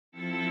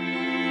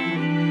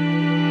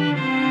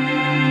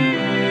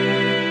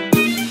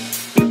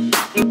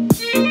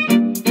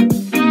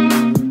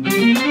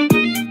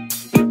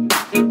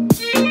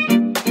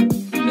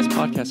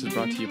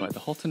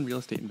Halton Real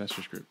Estate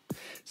Investors Group.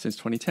 Since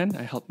 2010,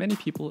 I helped many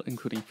people,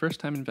 including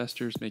first-time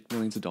investors, make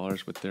millions of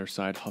dollars with their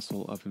side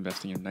hustle of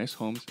investing in nice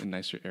homes in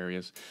nicer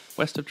areas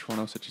west of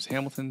Toronto, such as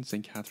Hamilton,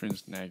 St.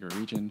 Catharines, Niagara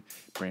Region,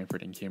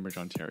 Brantford, and Cambridge,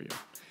 Ontario.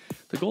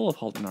 The goal of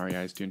Halton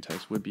REI is to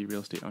entice would-be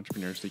real estate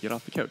entrepreneurs to get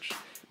off the couch,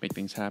 make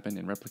things happen,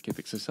 and replicate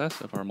the success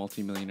of our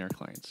multi-millionaire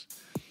clients.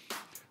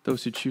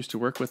 Those who choose to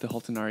work with the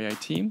Halton REI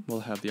team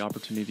will have the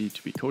opportunity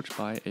to be coached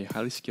by a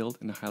highly skilled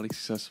and highly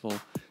successful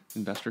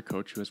investor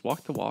coach who has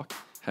walked the walk,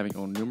 having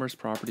owned numerous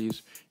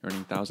properties,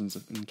 earning thousands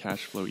in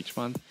cash flow each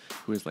month,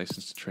 who is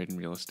licensed to trade in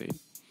real estate.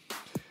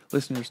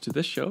 Listeners to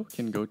this show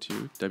can go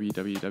to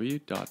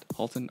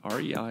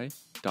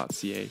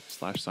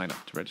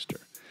www.haltonrei.ca/sign-up to register.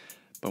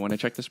 But when I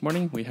checked this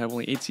morning, we have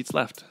only 8 seats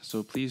left,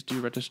 so please do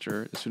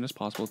register as soon as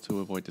possible to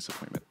avoid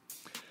disappointment.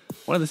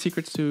 One of the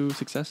secrets to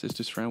success is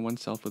to surround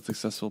oneself with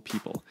successful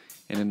people,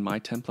 and in my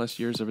 10 plus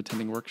years of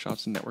attending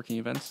workshops and networking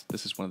events,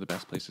 this is one of the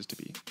best places to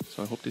be.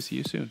 So I hope to see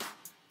you soon.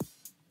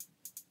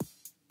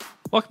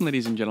 Welcome,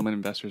 ladies and gentlemen,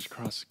 investors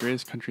across the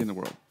greatest country in the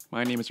world.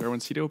 My name is Erwin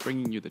Szeto,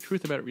 bringing you the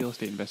Truth About Real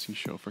Estate Investing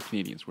show for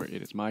Canadians, where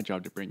it is my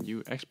job to bring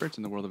you experts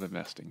in the world of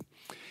investing.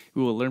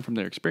 We will learn from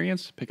their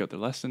experience, pick out their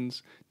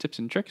lessons, tips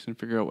and tricks, and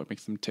figure out what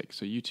makes them tick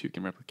so you too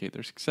can replicate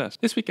their success.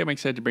 This week I'm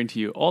excited to bring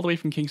to you all the way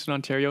from Kingston,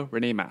 Ontario,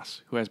 Rene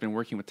Masse, who has been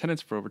working with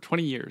tenants for over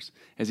 20 years,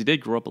 as he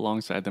did grow up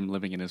alongside them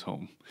living in his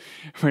home.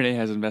 Rene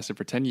has invested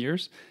for 10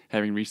 years,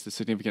 having reached the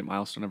significant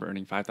milestone of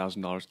earning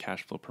 $5,000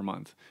 cash flow per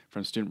month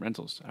from student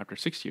rentals after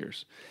 6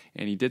 years,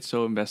 and he did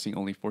so investing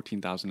only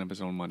 $14,000 of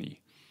his own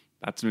money.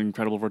 That's an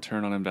incredible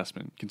return on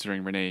investment,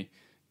 considering Rene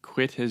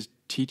quit his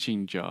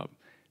teaching job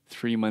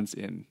 3 months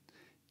in,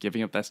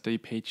 giving up that steady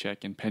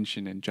paycheck and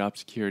pension and job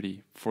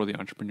security for the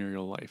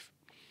entrepreneurial life.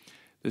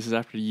 This is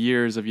after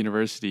years of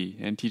university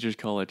and teachers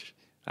college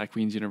at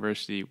Queen's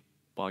University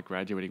while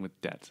graduating with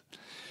debt.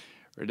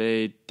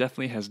 Rene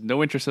definitely has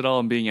no interest at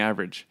all in being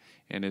average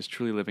and is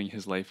truly living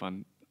his life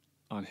on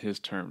his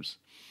terms.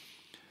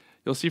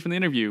 You'll see from the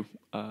interview,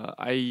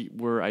 I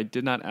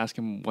did not ask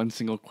him one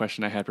single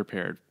question I had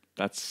prepared.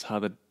 That's how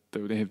the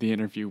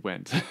interview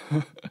went.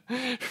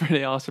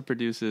 Rene also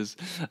produces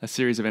a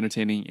series of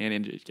entertaining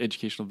and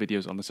educational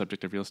videos on the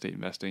subject of real estate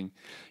investing.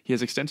 He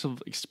has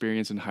extensive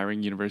experience in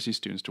hiring university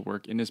students to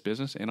work in his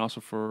business and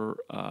also for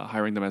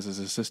hiring them as his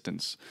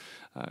assistants,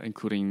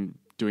 including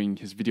doing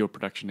his video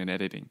production and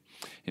editing.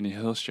 And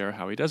he'll share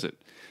how he does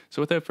it.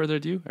 So without further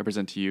ado, I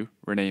present to you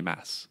Rene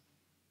Masse.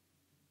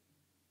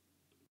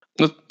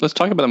 Let's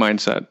talk about the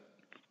mindset.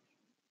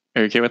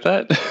 Are you okay with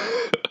that?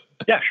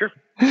 Yeah, sure.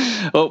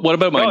 Well, what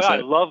about mindset? I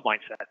love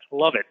mindset.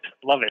 Love it.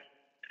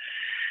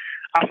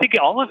 I think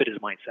all of it is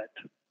mindset.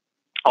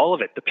 All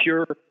of it, the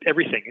pure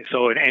everything.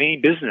 So in any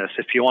business,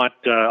 if you want,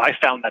 I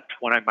found that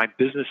when my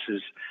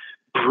businesses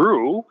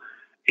grew,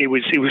 it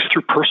was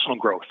through personal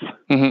growth.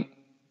 Mm-hmm.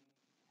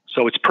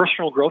 So it's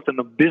personal growth, and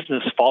the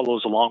business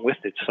follows along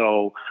with it.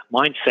 So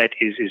mindset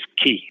is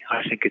key.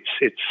 I think it's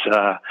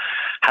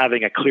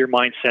having a clear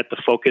mindset, the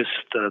focus,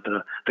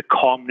 the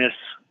calmness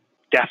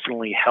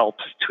definitely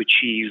helps to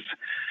achieve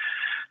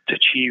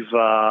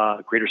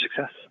greater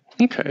success.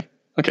 Okay.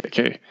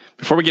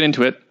 Before we get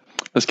into it,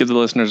 let's give the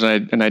listeners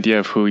an idea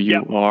of who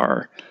you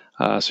are.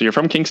 So you're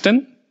from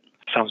Kingston?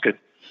 Sounds good.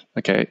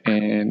 Okay,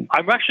 and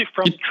I'm actually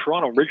from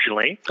Toronto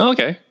originally. Oh,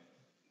 okay.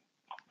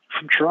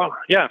 From Toronto.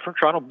 Yeah, from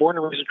Toronto, born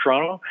and raised in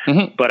Toronto.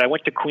 Mm-hmm. But I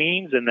went to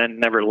Queens and then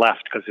never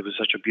left because it was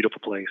such a beautiful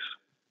place.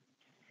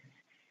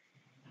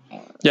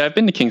 Yeah, I've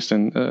been to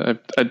Kingston.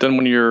 I've done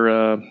one of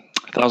your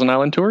Thousand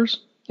Island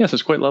tours. Yes,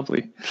 it's quite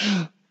lovely.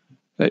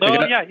 Yeah,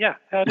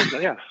 it is,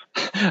 yes.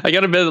 I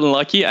got a bit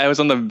unlucky. I was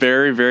on the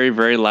very, very,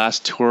 very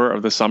last tour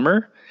of the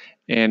summer,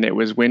 and it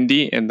was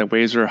windy and the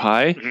waves were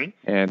high, mm-hmm.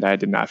 and I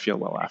did not feel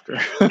well after.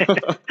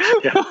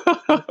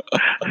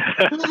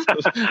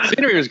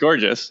 Scenery was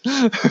gorgeous.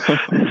 But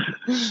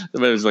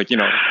it was like,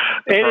 the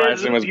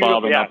horizon was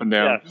bobbing up and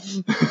down.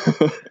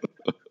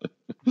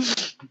 Yeah.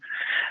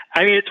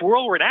 I mean, it's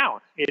world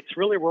renowned. It's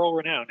really world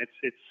renowned.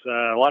 It's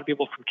a lot of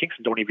people from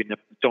Kingston don't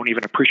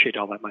even appreciate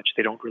all that much.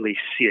 They don't really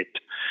see it.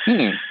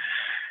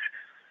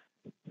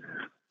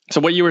 So,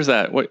 what year was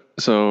that? What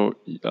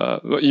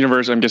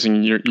university? I'm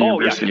guessing your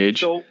university age.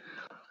 So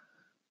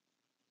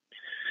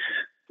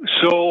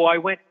I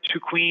went to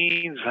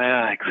Queens.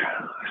 I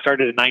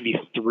started in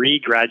 '93,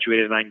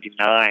 graduated in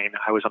 '99.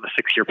 I was on the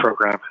 6-year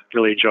program.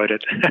 Really enjoyed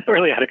it.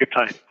 Really had a good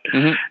time.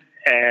 Mm-hmm.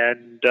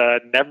 And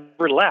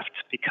never left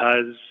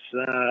because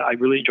I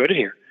really enjoyed it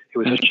here. It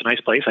was such a nice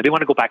place. I didn't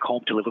want to go back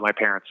home to live with my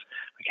parents.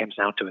 It came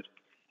down to it.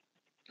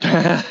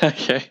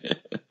 Okay.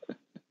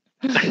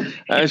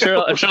 I'm sure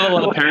a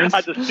lot of parents.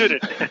 As a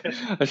student,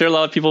 I'm sure a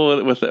lot of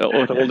people with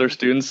older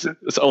students,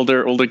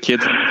 older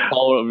kids,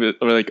 are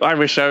like, oh, I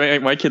wish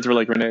my kids were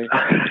like Rene.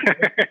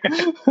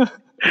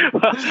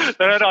 Well,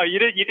 no. You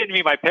didn't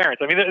meet my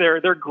parents. I mean,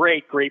 they're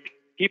great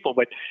people,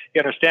 but you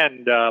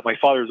understand, my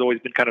father's always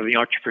been kind of the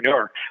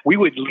entrepreneur. We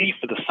would leave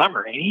for the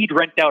summer, and he'd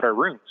rent out our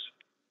rooms.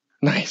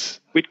 Nice.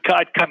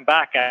 I'd come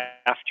back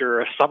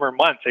after summer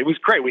months. It was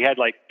great. We had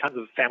like tons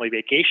of family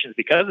vacations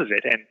because of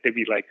it, and there'd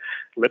be like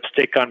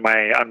lipstick on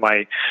my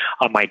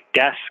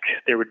desk.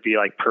 There would be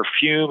like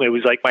perfume. It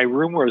was like my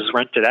room was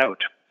rented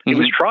out. It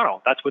was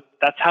Toronto.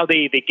 That's how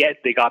they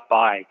got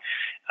by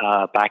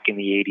back in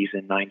the 80s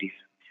and 90s.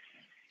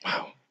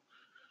 Wow.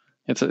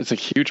 It's a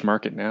huge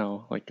market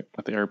now, like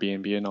with the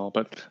Airbnb and all,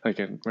 but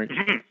again,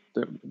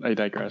 I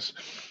digress.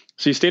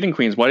 So you stayed in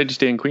Queens. Why did you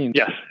stay in Queens?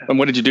 Yes. And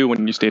what did you do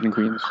when you stayed in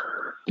Queens?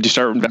 Did you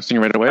start investing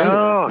right away?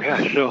 Oh,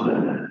 yeah. So,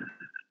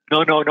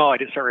 no, I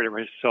didn't start right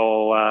away.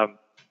 So,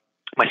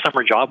 my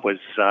summer job was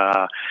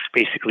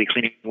basically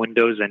cleaning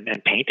windows and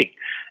painting.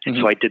 And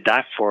so I did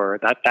that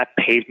that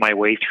paved my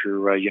way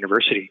through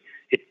university.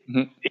 It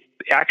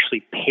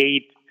actually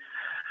paid.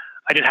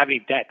 I didn't have any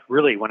debt,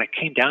 really. When it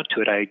came down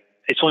to it,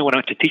 it's only when I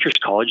went to teacher's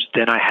college,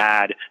 then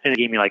they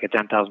gave me like a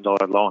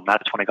 $10,000 loan.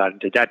 That's when I got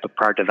into debt. But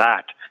prior to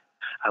that,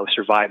 I was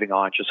surviving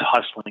on just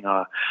hustling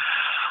the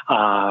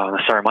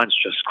summer months,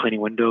 just cleaning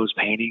windows,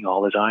 painting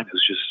all the time. It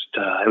was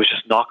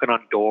just knocking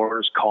on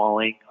doors,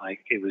 calling.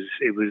 Like it was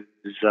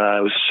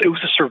a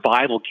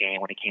survival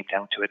game when it came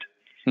down to it.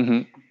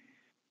 Mm-hmm.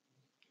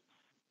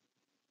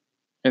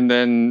 And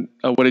then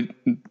but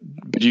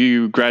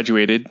you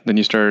graduated, then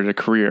you started a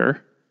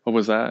career. What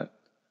was that?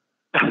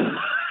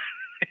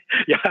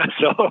 Yeah,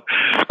 so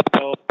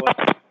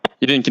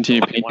you didn't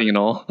continue painting and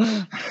all.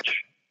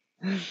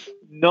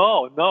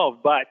 No,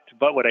 but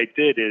what I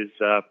did is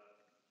so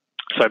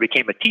I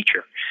became a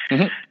teacher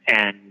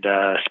and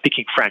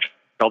speaking French.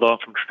 Although I'm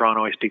from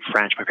Toronto, I speak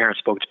French. My parents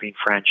spoke to me in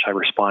French. I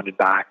responded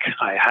back.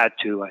 I had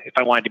to, if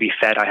I wanted to be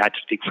fed, I had to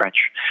speak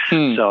French.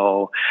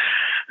 So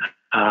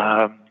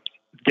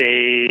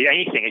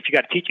anything, if you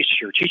got to teach,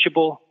 you're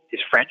teachable. Is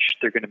French,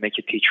 they're going to make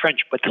you teach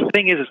French. But the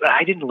thing is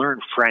I didn't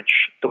learn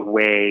French the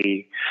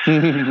way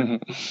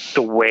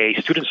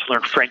students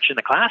learn French in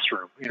the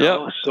classroom. You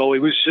know? Yep. So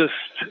it was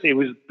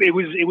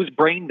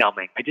brain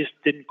numbing. I just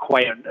didn't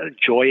quite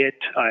enjoy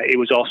it. It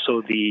was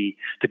also the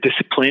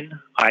discipline.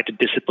 I had to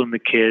discipline the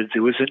kids. I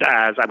wasn't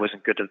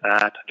good at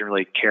that. I didn't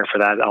really care for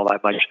that all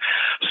that much.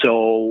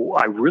 So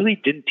I really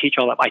didn't teach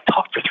all that. I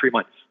taught for 3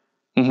 months.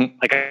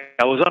 Like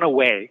I was on a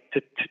way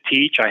to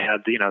teach. I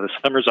had the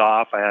summers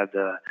off. I had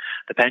the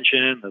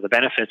pension, the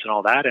benefits, and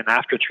all that. And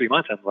after 3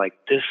 months, I'm like,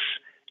 this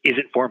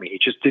isn't for me.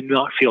 It just did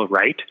not feel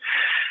right,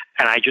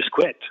 and I just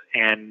quit.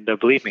 And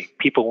believe me,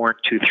 people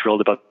weren't too thrilled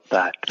about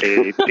that.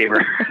 They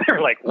were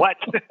like, "What?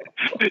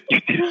 You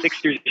did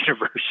 6 years of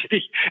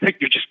university?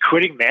 Like you're just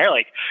quitting there?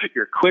 Like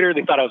you're a quitter?"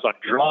 They thought I was on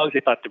drugs.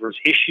 They thought there was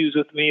issues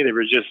with me. They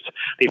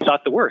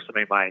thought the worst. I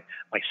mean, my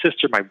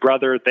sister, my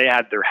brother, they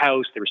had their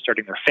house. They were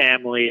starting their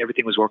family.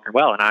 Everything was working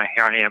well, and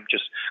here I am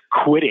just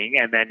quitting.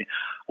 And then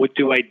what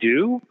do?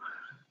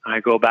 I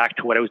go back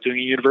to what I was doing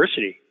in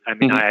university. I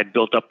mean, I had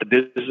built up the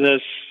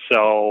business,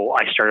 so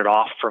I started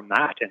off from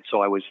that. And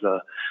so I was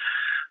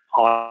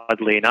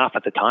oddly enough,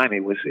 at the time,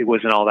 it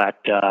wasn't all that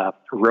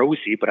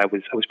rosy, but I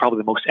was probably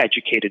the most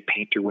educated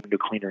painter, window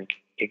cleaner in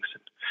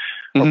Kingston,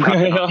 or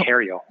probably in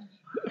Ontario.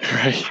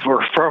 Right.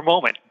 For a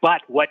moment.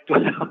 But what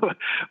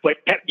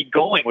kept me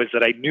going was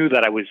that I knew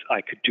that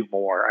I could do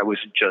more. I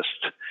wasn't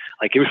just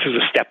like, it was just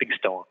a stepping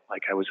stone.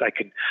 Like I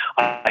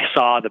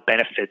saw the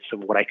benefits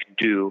of what I could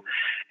do,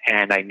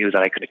 and I knew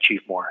that I could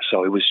achieve more.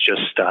 So it was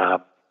just,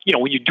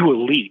 when you do a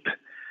leap,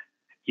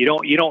 you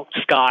don't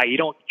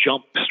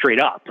jump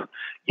straight up.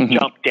 You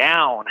jump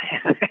down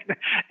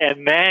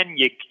and then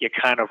you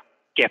kind of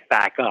get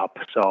back up.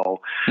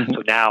 So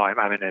now I'm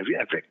in a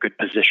good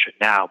position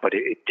now, but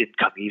it didn't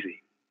come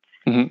easy.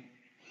 Wow.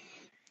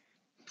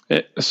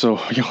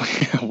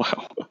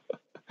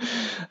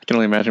 I can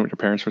only imagine what your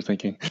parents were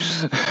thinking.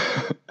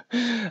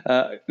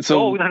 No.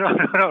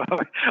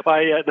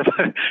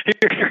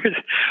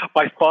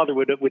 My father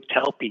would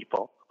tell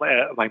people.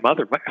 My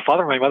father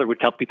and my mother would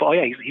tell people, "Oh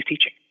yeah, he's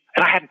teaching,"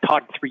 and I hadn't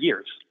taught in 3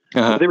 years.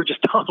 So they were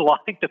just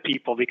lying to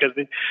people because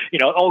he's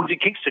in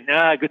Kingston.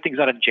 Good thing he's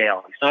not in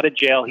jail. He's not in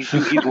jail. He's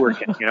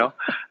working.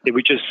 They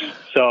would just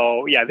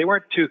they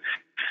weren't too.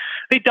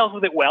 They dealt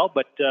with it well,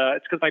 but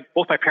it's because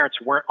both my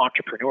parents weren't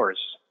entrepreneurs.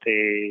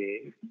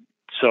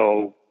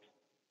 So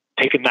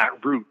taking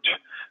that route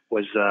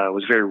was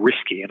very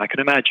risky, and I can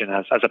imagine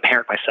as a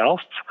parent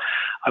myself,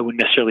 I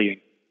wouldn't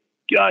necessarily.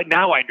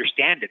 Now I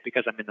understand it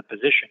because I'm in the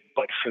position,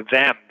 but for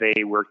them,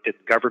 they worked in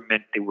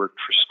government, they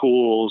worked for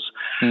schools.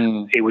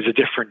 It was a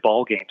different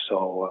ballgame.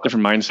 So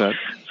different mindset.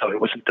 So it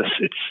wasn't this.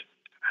 It's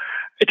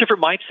a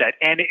different mindset,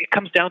 and it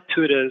comes down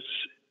to it as.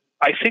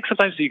 I think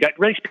sometimes you got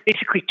really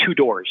basically two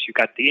doors. You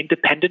got the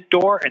independent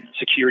door and the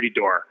security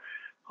door.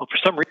 Well, for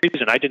some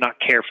reason, I did not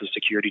care for the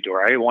security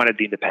door. I wanted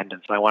the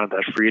independence. I wanted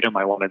the freedom.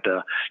 I wanted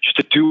just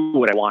to do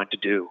what I wanted to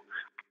do,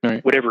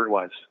 whatever it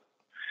was.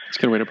 That's a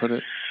good way to put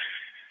it.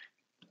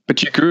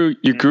 But you grew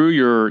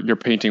your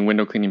painting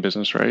window cleaning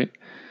business, right?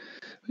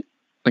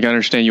 Like I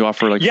understand you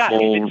offer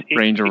full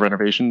range of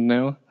renovation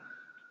now.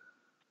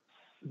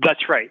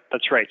 That's right.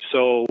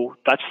 So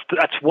that's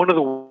one of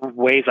the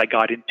ways I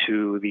got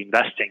into the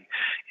investing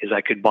is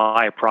I could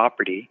buy a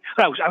property.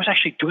 I was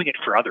actually doing it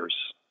for others.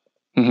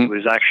 It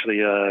was actually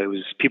it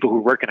was people who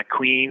were working at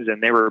Queens,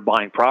 and they were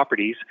buying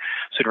properties,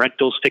 so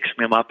rentals, fixing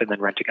them up, and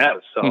then renting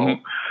out. So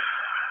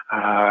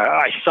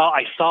I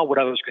saw what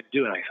I was going to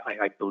do, and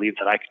I believed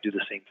that I could do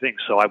the same thing.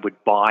 So I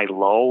would buy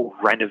low,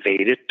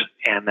 renovate it,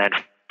 and then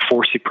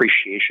force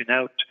appreciation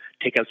out,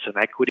 take out some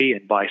equity,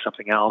 and buy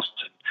something else.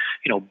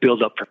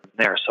 Build up from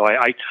there. So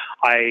I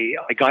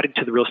got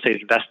into the real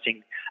estate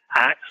investing,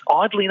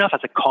 oddly enough,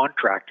 as a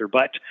contractor,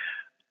 but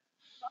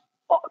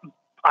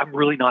I'm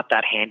really not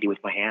that handy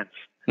with my hands.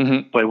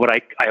 But what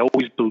I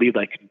always believed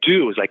I could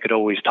do is I could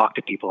always talk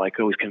to people. I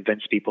could always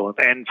convince people.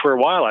 And for a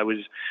while,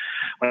 when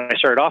I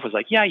started off, I was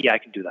like, yeah, I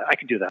can do that. I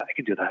can do that. I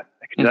can do that.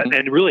 I can do that.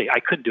 And really, I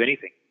couldn't do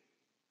anything.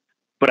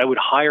 But I would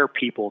hire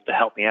people to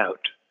help me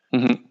out.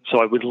 So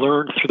I would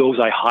learn through those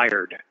I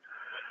hired.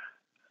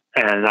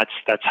 And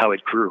that's how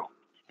it grew.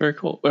 Very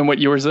cool. And what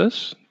year was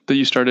this that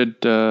you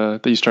started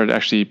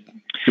actually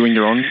doing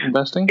your own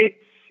investing?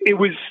 It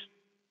was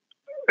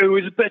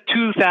about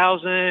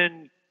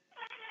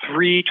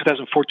 2003,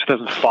 2004,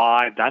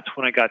 2005. That's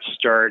when I got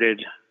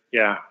started.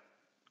 Yeah.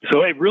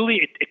 So it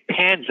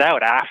pans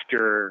out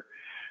after.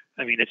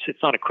 I mean,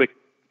 it's not a quick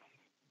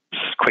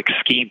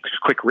scheme,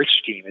 quick rich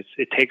scheme.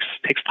 It takes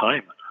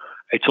time.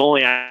 It's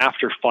only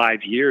after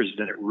 5 years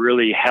that it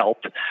really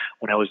helped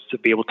when I was to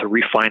be able to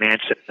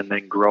refinance it and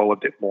then grow a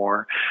bit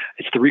more.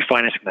 It's the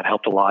refinancing that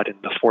helped a lot,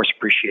 and the force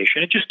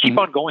appreciation, and just keep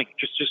on going.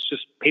 Just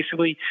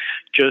basically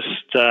just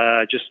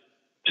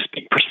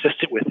be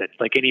persistent with it.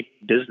 Like any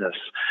business,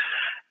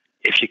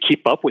 if you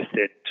keep up with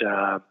it,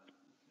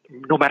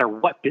 no matter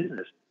what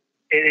business,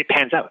 it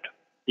pans out.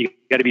 You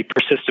got to be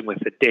persistent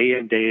with it day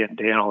in, day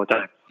in, all the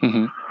time.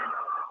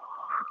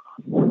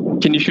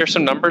 Can you share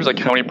some numbers, like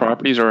how many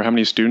properties or how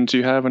many students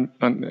you have in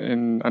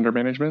under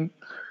management?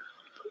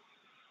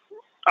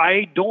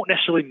 I don't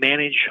necessarily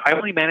manage. I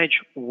only manage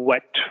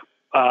what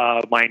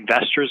my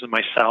investors and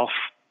myself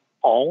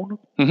own.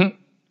 And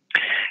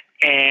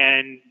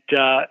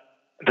the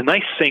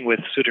nice thing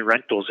with student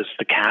rentals is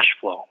the cash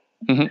flow.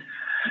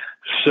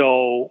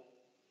 So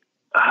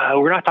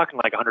we're not talking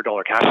like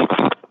 $100 cash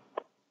flow,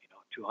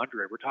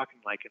 200. We're talking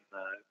like in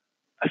the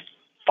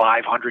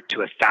 500 to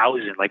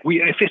 1,000. Like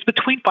if it's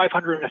between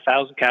 500 and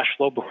 1,000 cash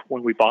flow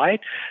when we buy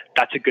it,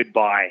 that's a good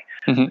buy.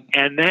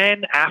 And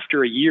then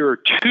after a year or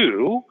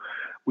two,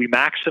 we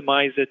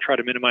maximize it, try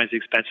to minimize the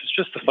expenses,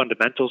 just the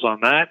fundamentals on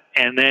that,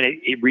 and then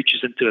it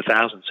reaches into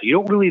 1,000. So you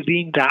don't really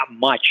need that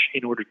much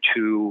in order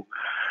to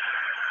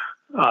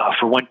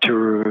for one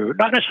to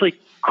not necessarily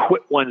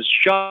quit one's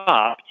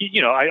job.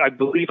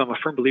 I'm a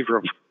firm believer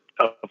of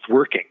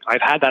working.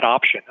 I've had that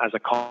option as a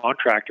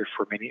contractor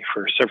for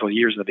several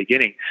years in the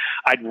beginning.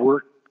 I'd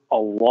work a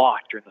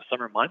lot during the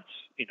summer months,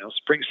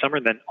 spring, summer,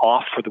 and then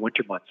off for the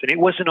winter months. And it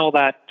wasn't all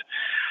that,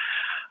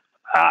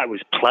 it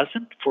was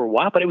pleasant for a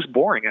while, but it was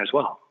boring as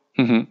well.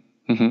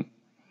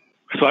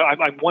 So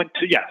I want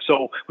to,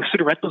 so with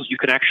student rentals, you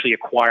can actually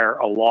acquire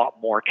a lot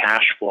more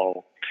cash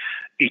flow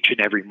each and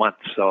every month.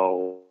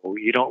 So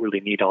you don't really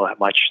need all that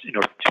much in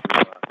order to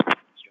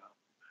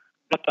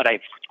not that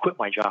I've quit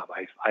my job.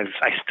 I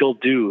still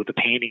do the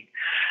painting.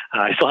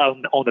 I still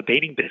own the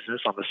painting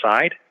business on the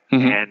side.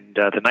 And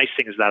the nice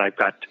thing is that I've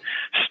got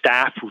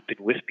staff who've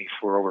been with me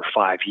for over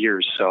 5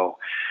 years. So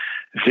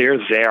they're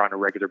there on a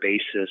regular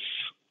basis.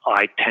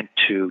 I tend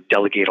to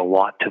delegate a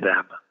lot to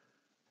them.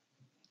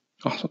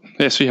 Awesome.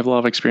 Yeah, so you have a lot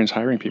of experience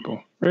hiring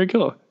people. Very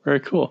cool. Very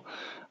cool.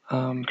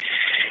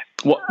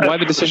 Why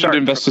the decision to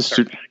invest in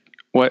students?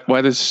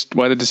 Why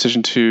the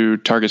decision to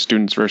target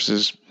students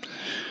versus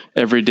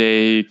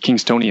everyday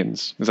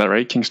Kingstonians? Is that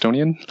right?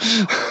 Kingstonian?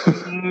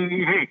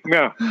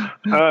 Yeah,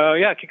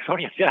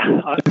 Kingstonians.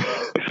 Yeah.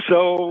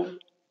 So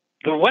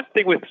the one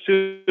thing with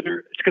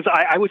students, because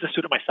I was a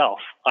student myself,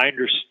 I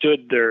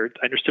understood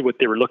what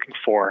they were looking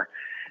for,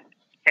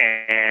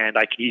 and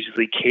I could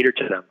easily cater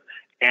to them.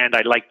 And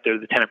I liked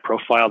the tenant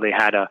profile. They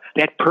had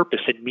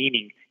purpose and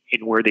meaning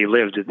in where they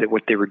lived,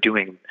 what they were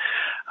doing.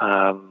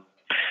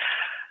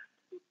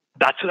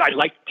 That's what I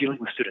liked dealing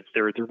with students.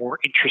 They're more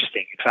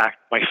interesting. In fact,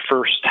 my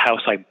first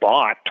house I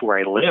bought where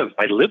I lived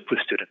with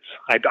students.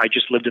 I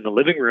just lived in the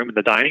living room and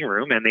the dining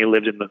room, and they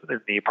lived in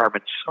the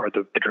apartments or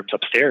the bedrooms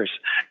upstairs.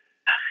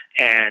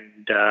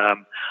 And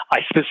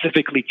I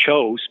specifically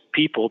chose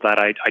people that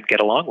I'd get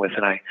along with,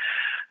 and I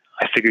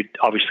figured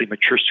obviously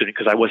mature student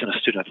because I wasn't a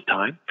student at the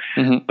time.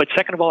 But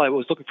second of all, I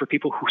was looking for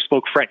people who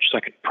spoke French so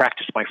I could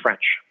practice my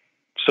French.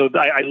 So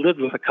I lived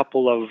with a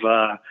couple of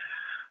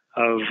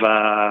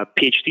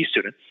PhD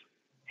students.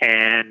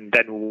 And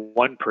then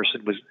one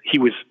person he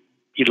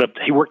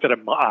worked at a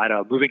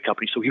moving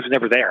company, so he was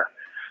never there.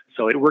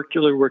 So it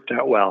really worked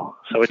out well.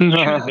 So it's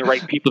choosing the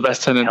right people the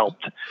best tenant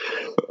helped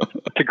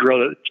to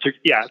grow.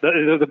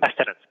 The best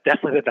tenants,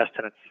 definitely the best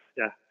tenants.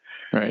 Yeah.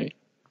 Right.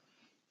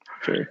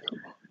 Very cool.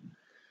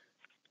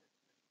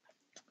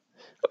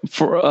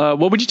 For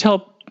what would you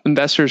tell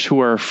investors who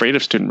are afraid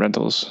of student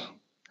rentals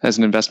as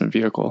an investment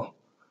vehicle?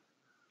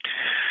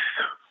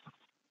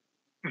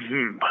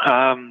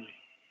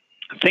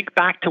 Think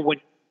back to when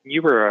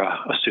you were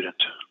a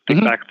student.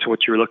 get back to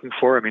what you were looking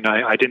for. I mean,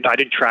 I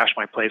didn't trash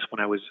my place when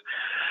I was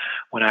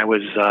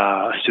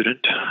a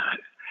student.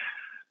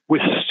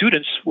 With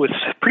students, with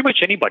pretty much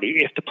anybody,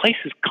 if the place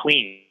is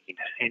clean,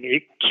 and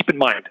keep in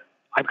mind,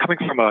 I'm coming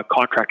from a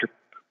contractor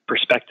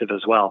perspective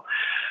as well.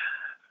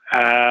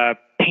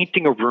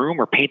 Painting a room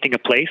or painting a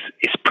place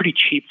is pretty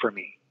cheap for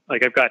me.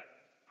 Like I've got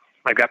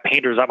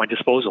painters at my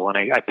disposal, and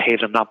I pay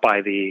them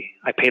by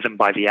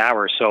the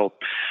hour. So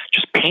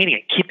just painting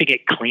it, keeping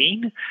it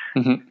clean,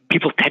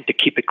 people tend to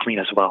keep it clean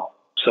as well.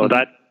 So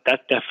that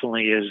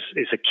definitely is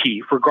a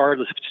key,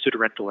 regardless if it's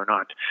student rental or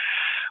not.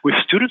 With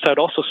students, I'd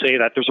also say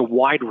that there's a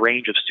wide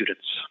range of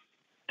students.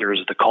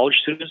 There's the college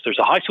students, there's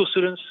the high school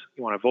students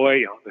you want to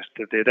avoid.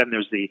 Then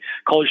there's the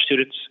college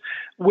students,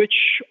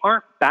 which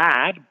aren't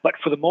bad, but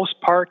for the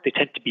most part, they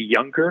tend to be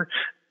younger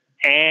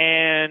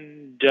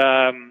and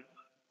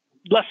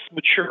less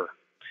mature.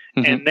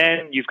 And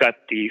then you've got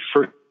the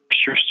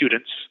first-year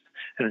students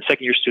and then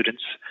second-year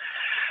students.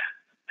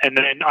 And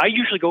then I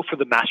usually go for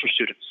the master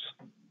students.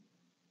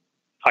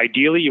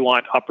 Ideally, you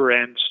want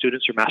upper-end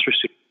students or master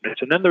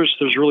students, and then there's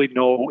really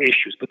no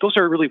issues. But those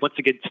are really, once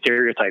again,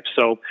 stereotypes.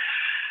 So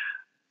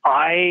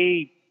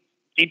I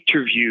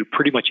interview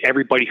pretty much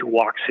everybody who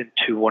walks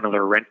into one of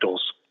their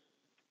rentals,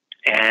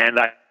 and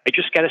I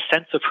just get a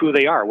sense of who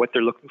they are, what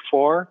they're looking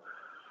for,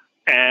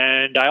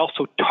 and I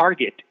also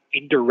target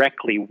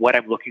indirectly what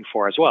I'm looking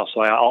for as well. So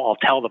I'll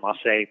tell them, I'll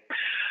say,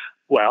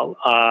 well,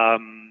 I'll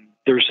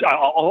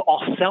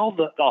sell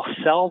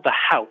the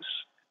house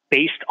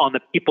based on the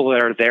people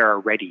that are there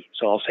already.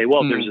 So I'll say,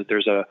 well,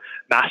 there's a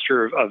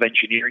master of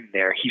engineering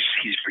there. He's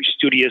very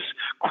studious,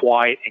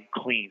 quiet, and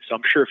clean. So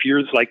I'm sure if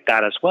you're like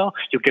that as well,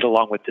 you'll get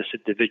along with this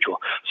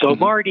individual. So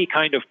I'm already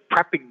kind of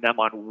prepping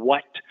them on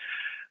what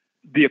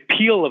the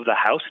appeal of the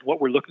house and what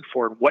we're looking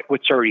for and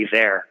what's already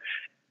there.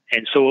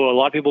 And so a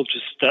lot of people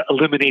just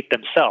eliminate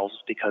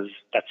themselves because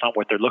that's not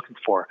what they're looking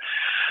for.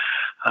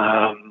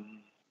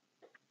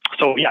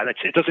 So yeah,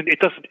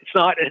 it's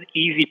not an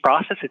easy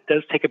process. It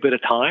does take a bit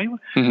of time,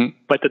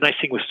 but the nice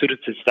thing with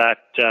students is that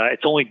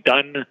it's only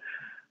done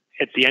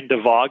at the end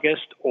of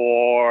August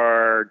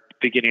or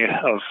beginning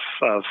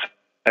of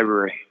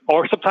February,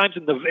 or sometimes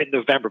in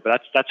November.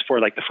 But that's for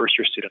like the first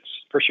year students.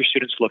 First year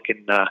students look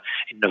in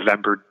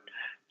November,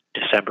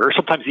 December, or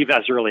sometimes even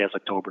as early as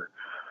October.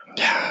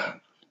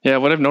 Yeah.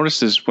 What I've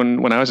noticed is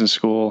when I was in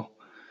school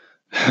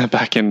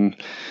back in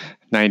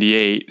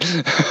 '98,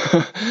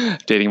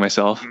 dating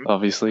myself,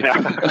 obviously.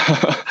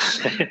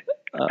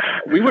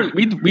 We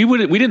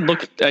didn't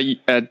look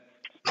at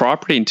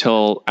property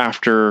until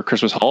after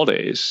Christmas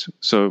holidays.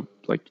 So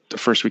like the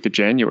first week of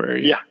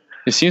January. Yeah.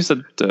 It seems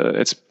that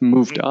it's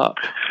moved up.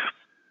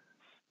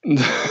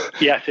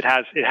 Yes, it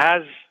has. It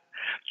has.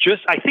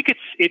 Just, I think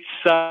it's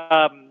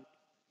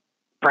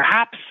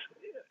perhaps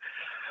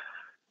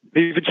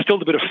they've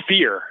instilled a bit of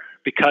fear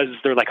because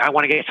they're like, I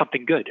want to get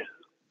something good.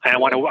 I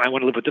want to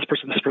live with this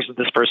person,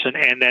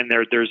 and then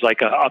there's like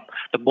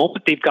the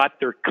moment they've got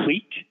their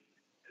clique,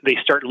 they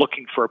start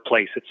looking for a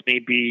place. It's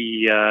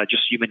maybe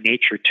just human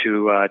nature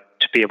to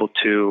be able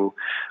to,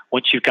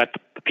 once you've got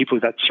the people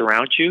that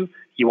surround you,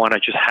 you want to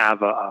just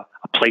have a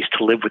place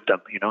to live with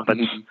them. You know,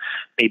 that's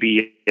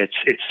maybe it's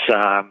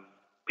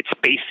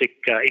basic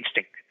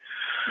instinct.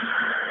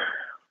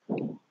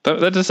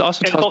 That just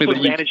also tells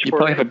me that you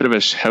probably have a bit of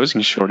a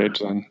housing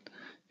shortage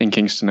in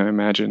Kingston, I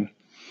imagine.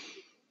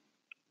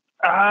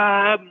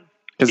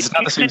 It's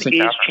not the same thing.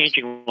 Kingston is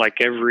changing like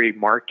every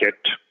market.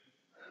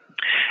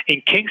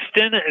 In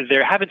Kingston,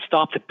 they haven't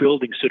stopped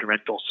building student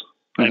rentals.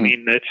 I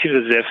mean, it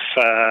seems as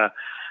if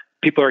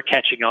people are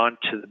catching on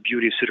to the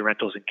beauty of student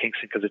rentals in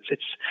Kingston because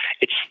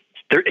it's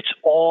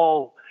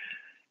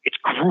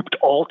grouped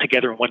all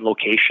together in one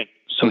location.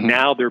 So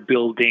now they're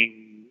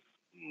building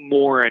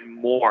more and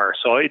more.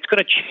 So it's going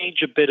to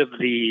change a bit of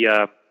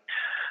the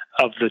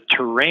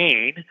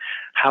terrain.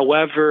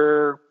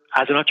 However,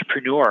 as an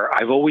entrepreneur,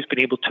 I've always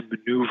been able to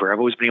maneuver. I've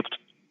always been able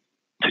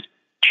to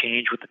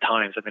change with the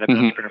times. I mean, I've been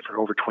an entrepreneur for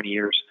over 20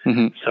 years.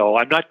 So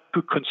I'm not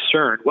too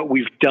concerned. What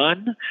we've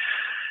done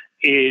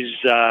is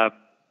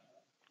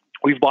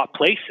we've bought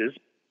places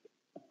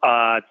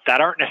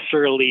that aren't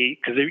necessarily,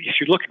 because if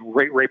you're looking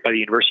right by the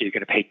university, you're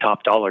going to pay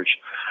top dollars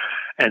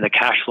and the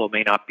cash flow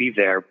may not be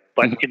there.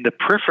 But in the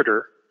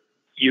periphery,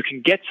 you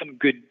can get some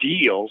good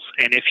deals.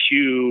 And if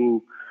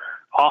you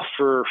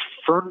offer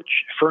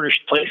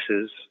furnished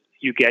places,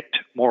 you get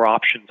more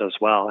options as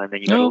well, and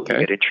then you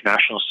get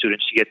international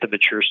students, you get the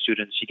mature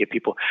students, you get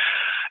people.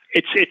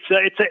 It's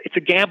a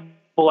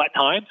gamble at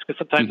times because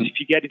sometimes if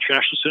you get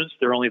international students,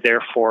 they're only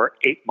there for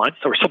 8 months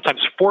or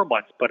sometimes 4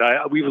 months. But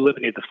we've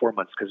eliminated the 4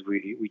 months because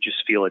we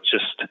just feel it's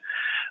just as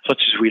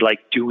much as we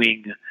like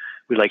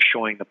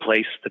showing the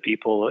place to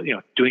people. You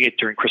know, doing it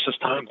during Christmas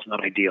time is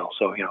not ideal.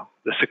 So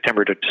the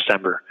September to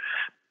December,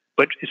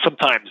 but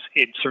sometimes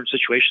in certain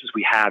situations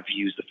we have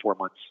used the 4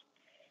 months.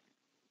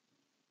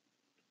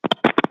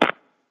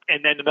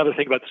 And then another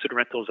thing about the student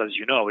rentals, as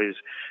you know, is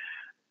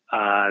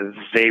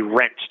they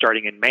rent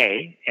starting in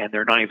May, and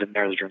they're not even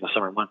there during the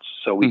summer months.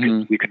 So we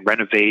can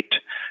renovate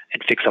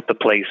and fix up the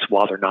place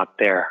while they're not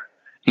there.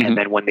 And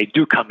then when they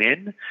do come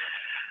in,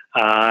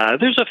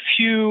 there's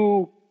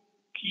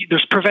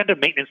preventive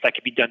maintenance that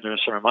can be done during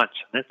the summer months.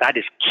 And that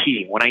is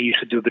key. When I used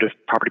to do a bit of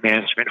property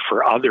management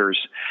for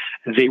others,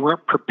 they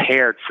weren't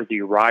prepared for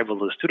the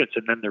arrival of the students.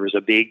 And then there was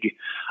a big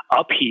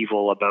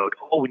upheaval about,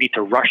 we need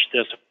to rush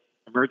this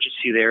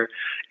emergency there.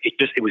 It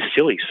was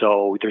silly.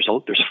 So there's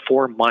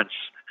 4 months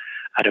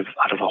out of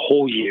a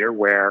whole year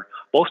where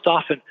most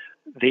often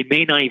they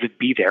may not even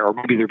be there, or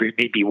maybe there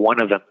may be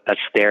one of them that's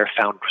there,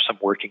 found some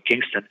work in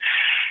Kingston,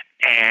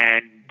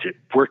 and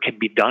work can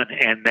be done.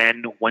 And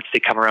then once they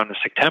come around in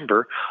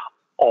September,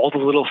 all the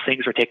little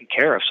things are taken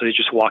care of. So they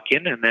just walk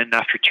in, and then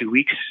after 2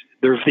 weeks,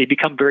 they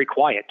become very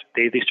quiet.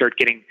 They start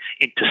getting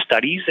into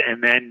studies,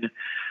 and then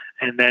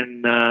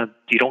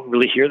you don't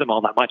really hear them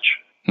all that much.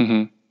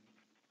 Mm-hmm.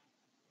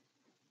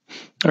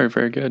 All right,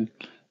 very good.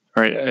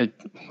 All right,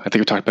 I think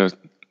we talked about.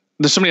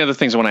 There's so many other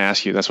things I want to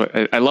ask you. That's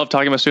what I love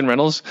talking about student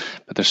rentals,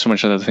 but there's so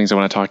much other things I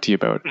want to talk to you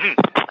about.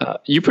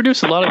 You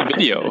produce a lot of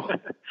video.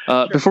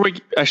 Before we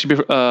actually,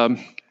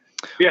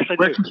 yes, I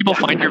where do. can people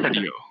find your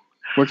video?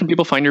 Where can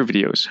people find your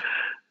videos?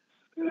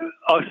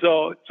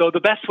 So the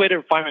best way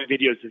to find my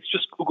videos is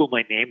just Google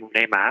my name,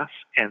 Rene Masse,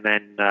 and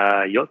then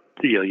you'll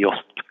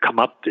come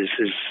up. This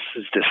is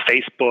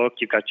Facebook.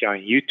 You've got your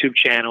YouTube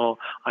channel.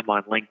 I'm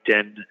on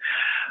LinkedIn.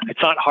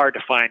 It's not hard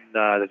to find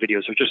the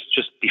videos, or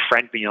just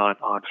befriend me on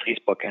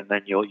Facebook, and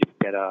then you'll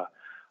get a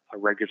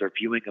regular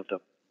viewing of them.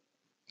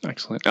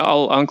 Excellent.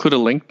 I'll include a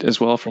link as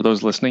well for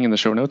those listening in the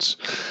show notes,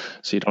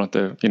 so you don't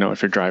have to,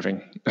 if you're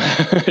driving,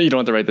 you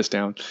don't have to write this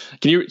down.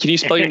 Can you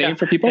spell your name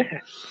for people?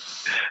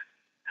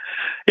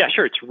 Yeah,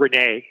 sure. It's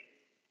Rene,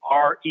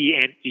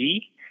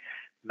 Rene,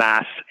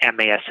 Masse,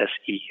 Masse.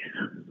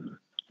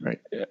 Right.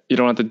 You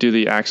don't have to do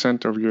the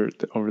accent over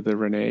the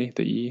Rene,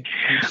 the E.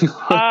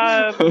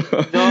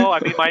 No, I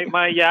mean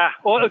my yeah.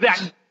 Well,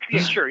 yeah,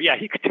 sure. Yeah,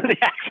 you could do the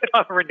accent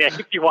on Rene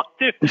if you want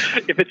to.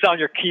 If it's on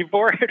your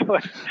keyboard,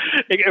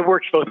 it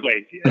works both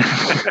ways.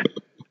 Yeah.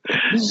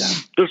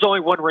 There's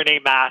only one Rene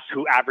Masse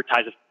who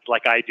advertises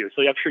like I do,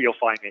 so I'm sure you'll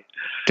find me.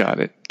 Got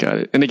it.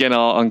 And again,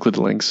 I'll include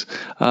the links.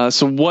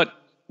 So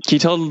can you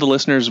tell the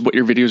listeners what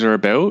your videos are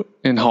about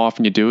and how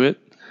often you do it?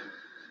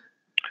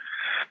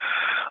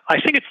 I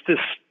think it's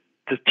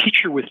the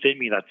teacher within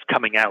me that's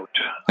coming out.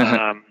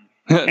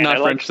 Not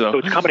French, though. So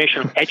it's a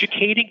combination of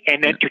educating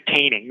and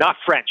entertaining. Not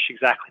French,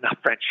 exactly, not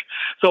French.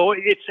 So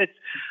it's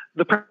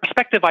the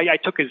perspective I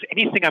took is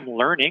anything I'm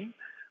learning,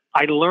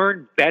 I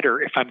learn better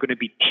if I'm going to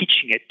be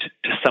teaching it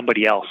to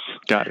somebody else.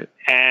 Got it.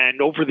 And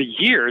over the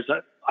years,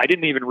 I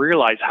didn't even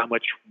realize how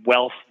much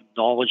wealth,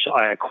 knowledge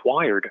I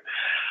acquired.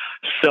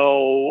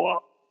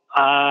 So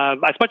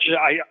as much as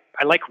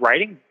I like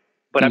writing,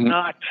 but I'm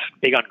not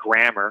big on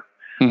grammar.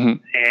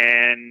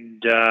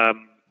 And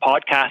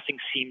podcasting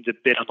seemed a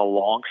bit on the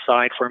long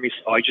side for me.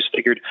 So I just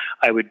figured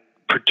I would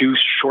produce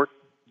short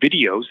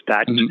videos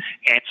that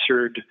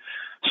answered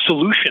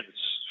solutions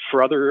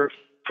for other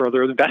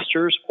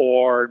investors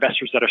or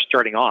investors that are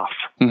starting off.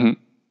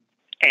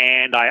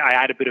 And I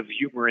add a bit of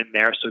humor in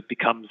there, so it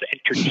becomes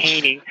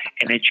entertaining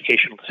and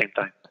educational at the same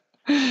time.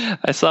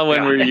 I saw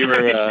one where you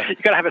were... you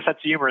got to have a sense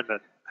of humor in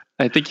this.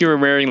 I think you were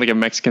wearing like a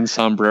Mexican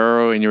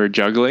sombrero and you were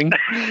juggling.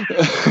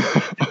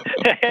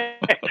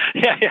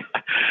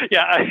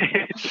 Yeah.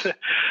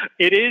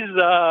 It is.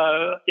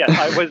 Yes,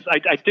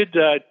 I did.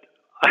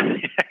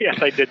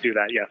 Yes, I did do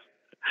that. Yes,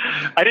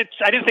 I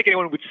didn't think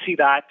anyone would see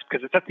that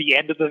because it's at the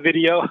end of the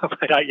video.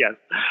 But yes,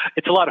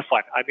 it's a lot of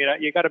fun. I mean,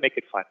 you got to make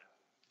it fun.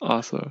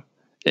 Awesome.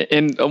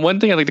 And one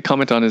thing I'd like to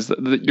comment on is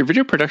that your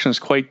video production is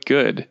quite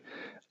good.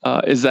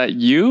 Is that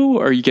you?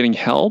 Or are you getting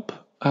help?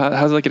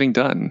 How's that getting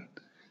done?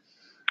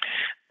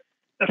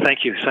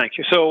 Thank you.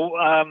 So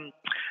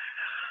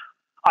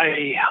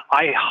I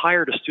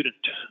hired a student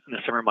in the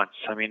summer months.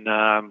 I mean,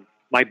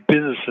 my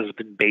business has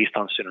been based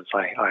on students.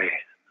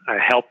 I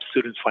help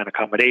students find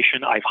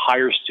accommodation. I've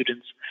hired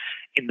students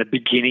in the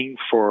beginning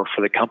for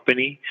the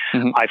company.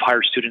 I've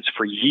hired students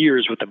for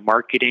years with the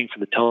marketing, for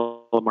the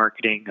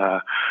telemarketing,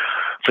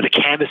 for the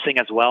canvassing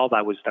as well.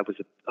 That was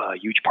a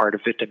huge part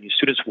of it. I mean,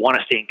 students want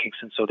to stay in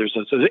Kingston, so there's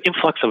an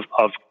influx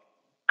of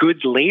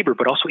good labor,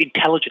 but also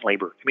intelligent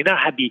labor. I mean, that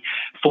had to be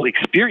fully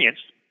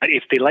experienced, but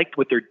if they liked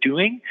what they're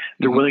doing,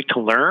 they're willing to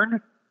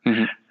learn.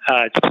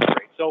 It's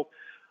great. So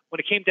when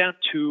it came down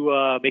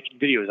to making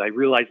videos, I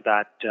realized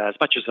that as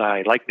much as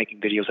I like making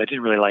videos, I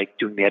didn't really like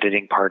doing the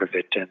editing part of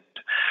it.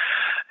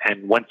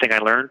 And one thing I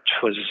learned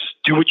was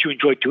do what you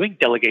enjoy doing,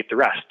 delegate the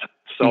rest.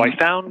 So I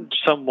found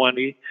someone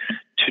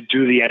to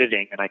do the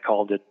editing, and I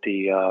called it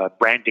the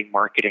branding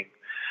marketing.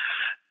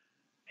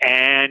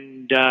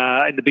 And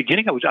in the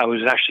beginning, I was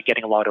actually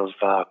getting a lot of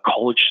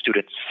college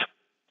students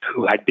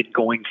who had been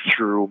going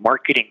through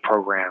marketing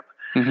program.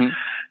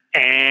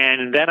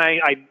 And then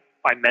I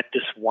met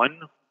this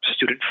one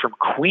student from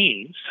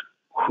Queens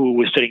who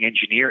was studying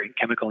engineering,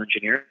 chemical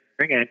engineering,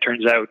 and it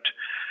turns out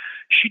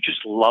she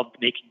just loved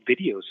making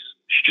videos.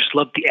 She just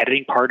loved the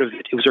editing part of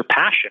it. It was her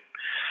passion.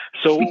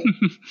 So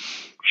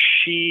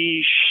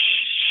she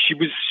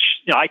was,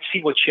 I'd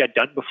seen what she had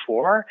done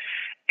before,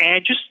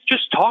 And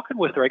just talking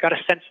with her, I got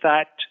a sense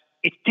that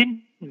it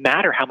didn't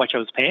matter how much I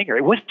was paying her.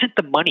 It wasn't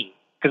the money.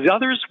 Because the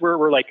others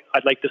were like,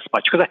 I'd like this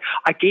much. Because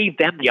I gave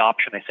them the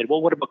option. I said,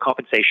 well, what about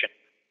compensation?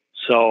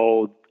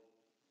 So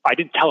I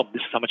didn't tell them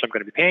this is how much I'm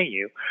going to be paying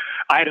you.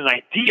 I had an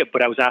idea,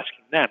 but I was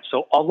asking them.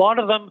 So a lot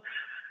of them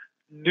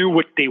knew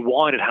what they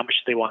wanted, how much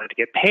they wanted to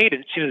get paid.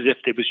 And it seemed as if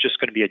it was just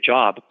going to be a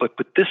job. But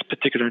with this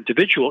particular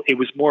individual, it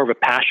was more of a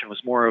passion. It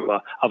was more of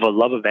a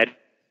love of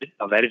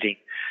editing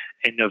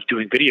and of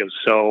doing videos.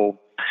 So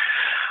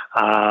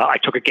I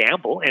took a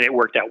gamble, and it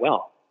worked out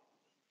well.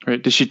 Right.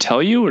 Did she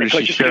tell you, or did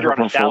she share her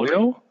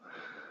portfolio?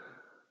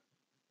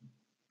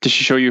 Did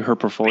she show you her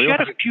portfolio? She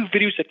had a few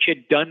videos that she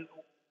had done.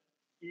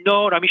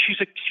 No, I mean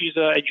she's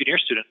an engineer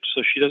student,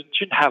 so she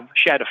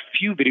had a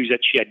few videos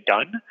that she had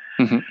done.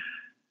 Mm-hmm.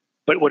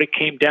 But what it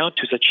came down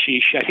to is that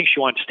I think she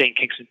wanted to stay in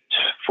Kingston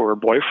for her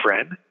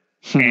boyfriend,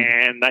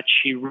 and that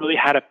she really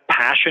had a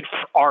passion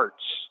for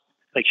arts.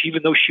 Like,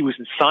 even though she was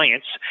in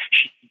science,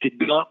 she did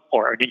not,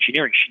 or in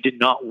engineering, she did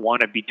not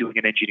want to be doing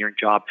an engineering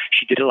job.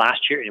 She did it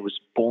last year, and it was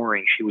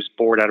boring. She was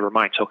bored out of her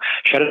mind. So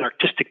she had an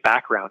artistic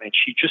background, and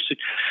she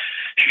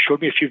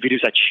showed me a few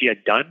videos that she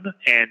had done,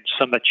 and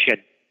some that she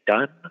had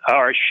done,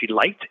 or she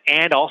liked.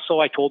 And also,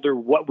 I told her,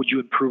 what would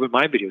you improve in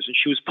my videos? And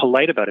she was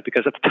polite about it,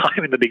 because at the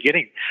time, in the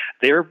beginning,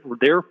 they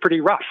were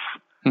pretty rough.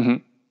 Mm-hmm.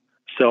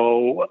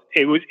 So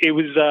it was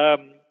a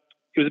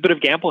bit of a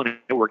gamble, and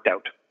it worked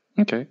out.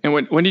 Okay. And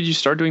when did you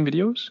start doing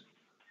videos?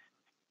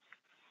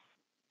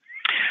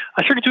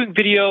 I started doing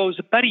videos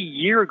about a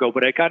year ago,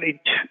 but I got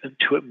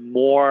into it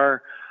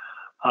more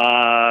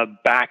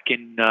back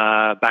in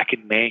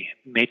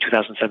May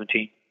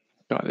 2017.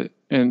 Got it.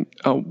 And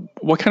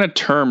what kind of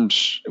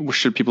terms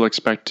should people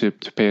expect to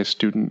pay a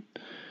student?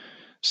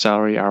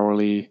 Salary,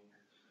 hourly?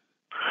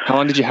 How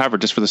long did you have her?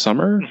 Just for the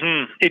summer?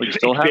 Mm-hmm.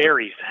 It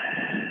varies.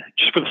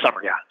 Just for the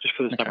summer, yeah. Just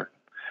for the summer.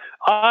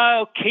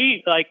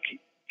 Okay, like,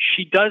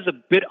 she does a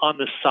bit on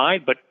the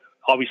side, but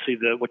obviously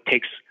what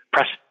takes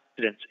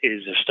precedence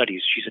is her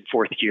studies. She's in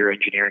fourth year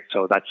engineering,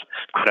 so that's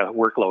kind of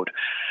workload.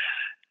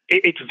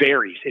 It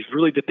varies. It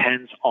really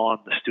depends on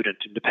the student.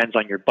 It depends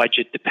on your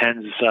budget.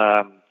 Depends.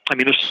 I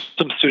mean, there's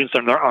some students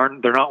that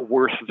they're not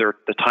worth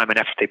the time and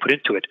effort they put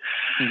into it.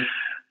 Mm-hmm.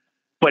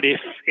 But if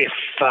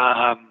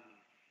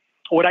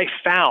what I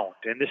found,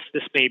 and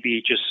this may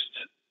be just,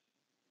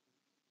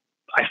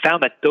 I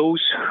found that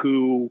those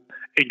who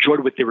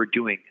enjoyed what they were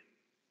doing,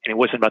 and it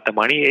wasn't about the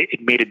money,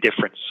 it made a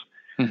difference.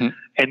 Mm-hmm.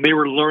 And they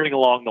were learning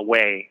along the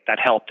way. That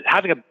helped.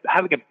 Having a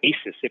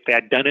basis. If they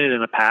had done it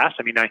in the past,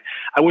 I mean, I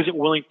wasn't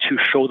willing to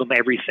show them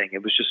everything.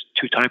 It was just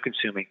too time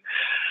consuming.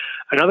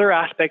 Another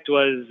aspect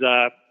was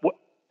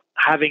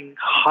having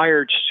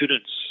hired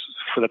students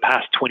for the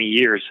past 20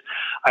 years.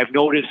 I've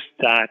noticed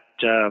that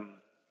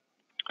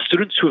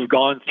students who have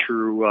gone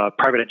through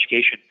private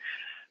education,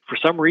 for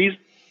some reason,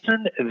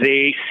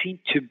 they seem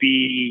to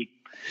be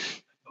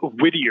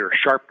wittier,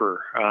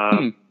 sharper,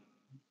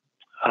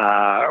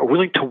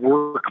 willing to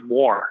work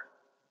more.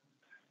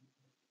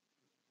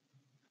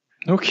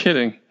 No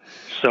kidding.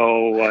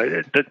 So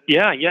I'm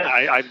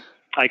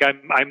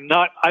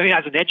not. I mean,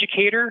 as an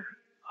educator,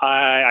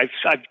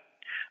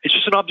 it's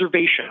just an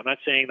observation. I'm not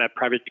saying that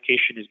private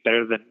education is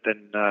better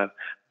than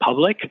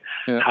public.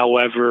 Yeah.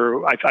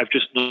 However, I've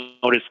just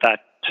noticed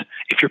that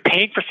if you're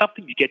paying for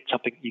something, you get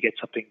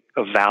something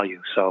of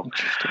value. So.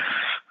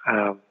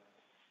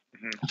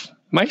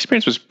 My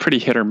experience was pretty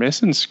hit or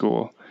miss in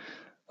school.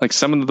 Like,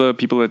 some of the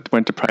people that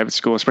went to private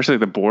school, especially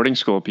the boarding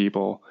school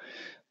people,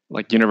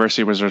 like,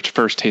 university was their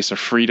first taste of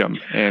freedom,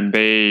 and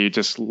they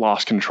just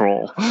lost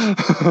control.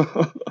 I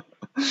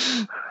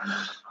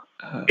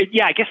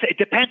guess it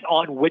depends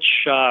on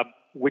which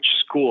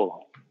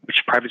school,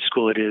 which private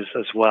school it is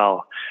as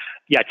well.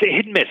 Yeah, it's a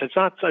hit and miss. It's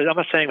not. I'm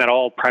not saying that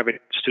all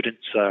private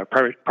students,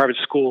 private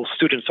school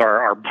students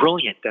are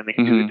brilliant and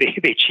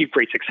they achieve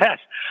great success.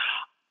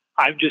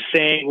 I'm just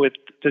saying what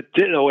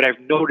I've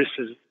noticed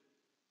is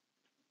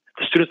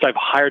the students I've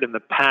hired in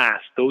the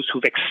past, those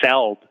who've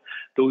excelled,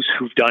 those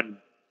who've done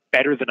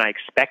better than I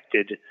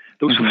expected,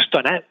 those who've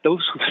stood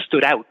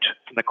out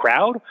from the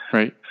crowd,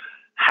 right,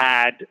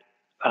 had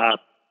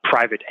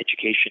private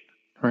education.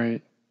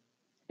 Right.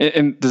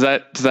 And does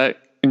that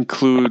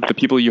include the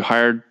people you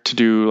hired to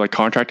do, like,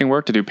 contracting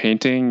work, to do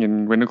painting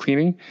and window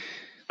cleaning?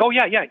 Oh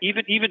yeah.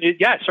 Even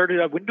I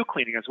started window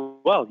cleaning as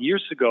well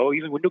years ago.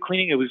 Even window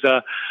cleaning, it was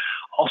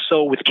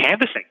also with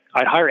canvassing.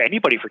 I'd hire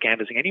anybody for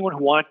canvassing. Anyone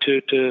who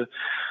wanted to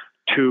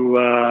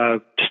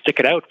stick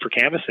it out for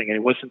canvassing, and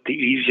it wasn't the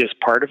easiest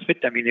part of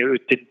it. I mean,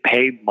 it didn't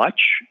pay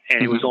much,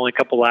 and it was only a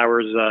couple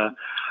hours.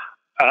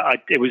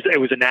 It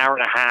was an hour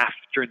and a half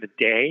during the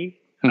day,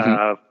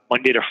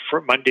 Monday to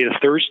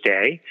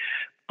Thursday.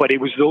 But it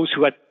was those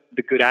who had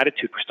the good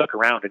attitude who stuck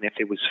around, and if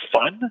it was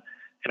fun,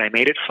 and I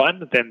made it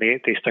fun, then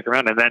they stuck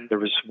around. And then there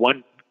was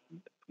one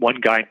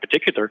guy in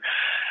particular.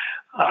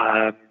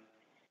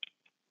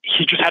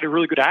 He just had a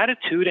really good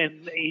attitude,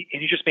 and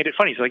he just made it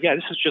funny. He's like, "Yeah,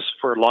 this is just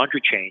for laundry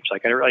change.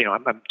 Like,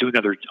 I'm doing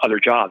other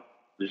jobs.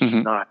 This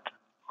is not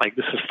like,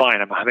 this is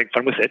fine. I'm having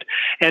fun with it."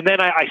 And then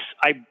I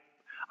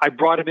I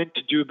brought him in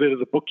to do a bit of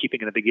the bookkeeping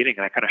in the beginning,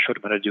 and I kind of showed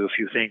him how to do a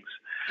few things,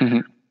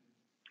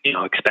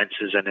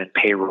 expenses and then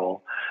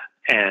payroll.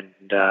 And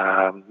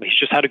he's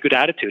just had a good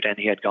attitude, and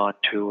he had gone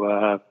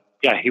to,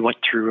 he went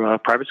through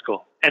private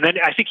school. And then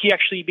I think he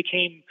actually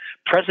became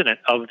president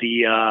of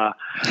the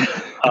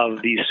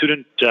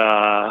student.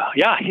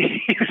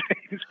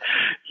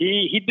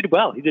 He did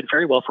well. He did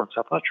very well for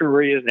himself. I'm not sure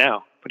where he is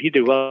now, but he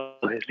did well.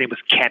 His name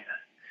was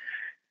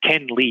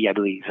Ken Lee, I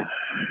believe.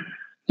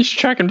 You should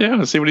track him down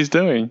and see what he's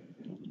doing.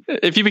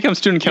 If you become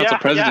student council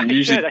president,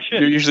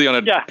 you're usually on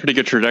a pretty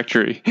good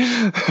trajectory.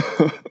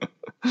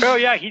 Oh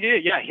yeah, he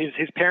did. Yeah,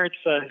 his parents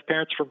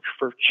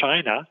from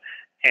China,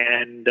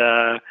 and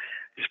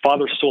his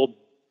father sold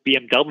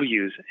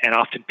BMWs, and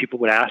often people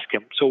would ask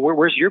him, "So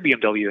where's your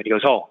BMW?" And he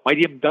goes, "Oh, my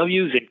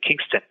BMW's in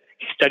Kingston.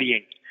 He's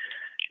studying."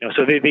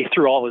 So they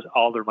threw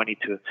all their money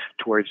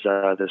towards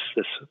the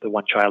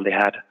one child they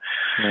had.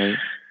 Right.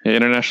 Yeah,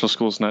 international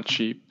school's not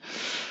cheap.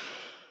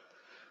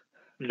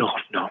 No.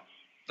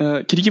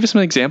 Could you give us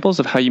some examples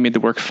of how you made the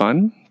work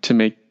fun to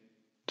make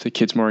the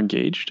kids more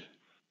engaged?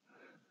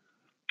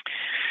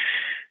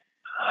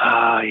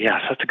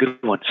 Yes, that's a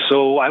good one.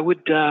 So I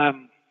would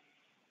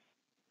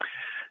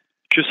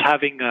just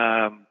having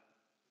a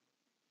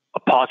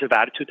positive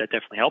attitude, that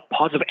definitely helped.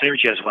 Positive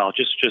energy as well.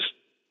 Just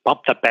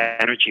bumped up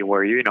energy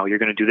where you're going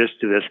to do this,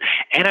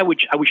 and I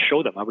would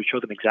show them. I would show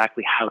them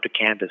exactly how to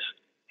canvas.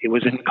 It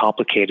wasn't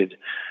complicated.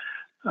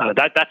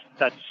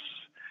 That's.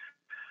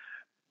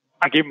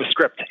 I gave them a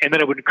script, and then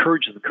I would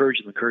encourage them.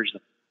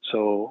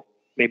 So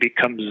maybe it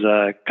comes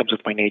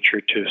with my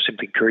nature to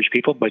simply encourage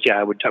people. But yeah,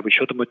 I would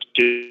show them what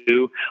to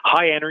do.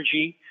 High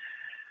energy,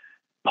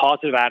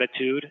 positive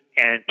attitude,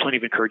 and plenty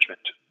of encouragement.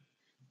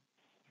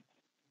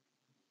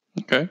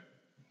 Okay.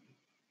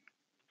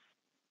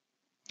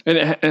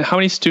 And how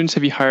many students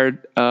have you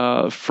hired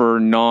for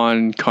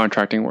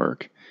non-contracting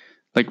work,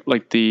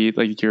 like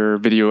your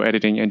video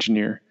editing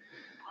engineer?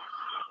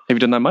 Have you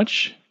done that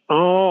much?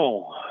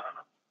 Oh.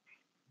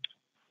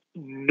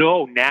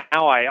 No, now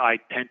I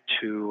tend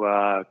to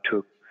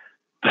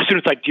the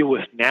students I deal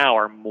with now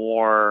are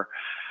more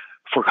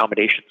for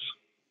accommodations.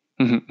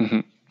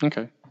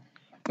 Okay.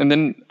 And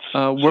then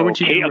where would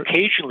you...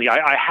 Occasionally,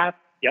 I have...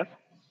 Yeah?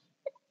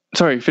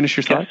 Sorry, finish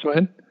your thought. Yes. Go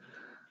ahead.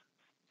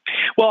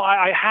 Well,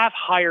 I have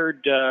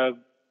hired...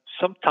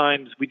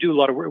 sometimes we do a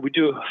lot of work. We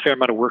do a fair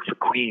amount of work for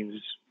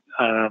Queens.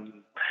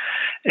 And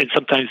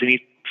sometimes they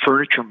need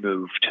furniture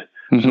moved.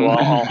 So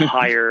I'll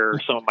hire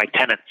some of my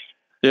tenants.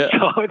 Yeah.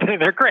 So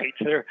they're great.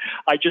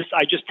 I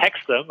just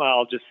text them.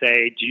 I'll just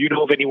say, "Do you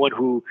know of anyone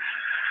who's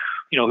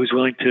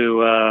willing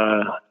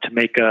to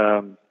make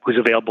who's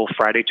available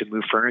Friday to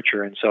move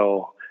furniture?" And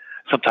so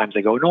sometimes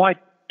they go, "No, I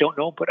don't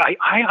know, but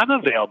I'm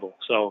available."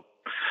 So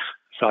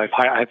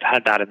I've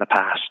had that in the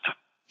past.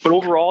 But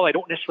overall, I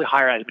don't necessarily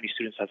hire as many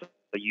students as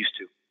I used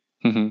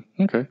to.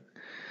 Okay.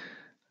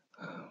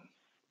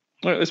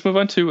 All right, let's move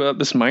on to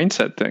this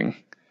mindset thing.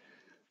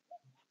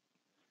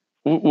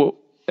 Well,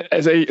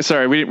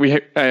 we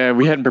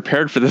hadn't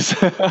prepared for this,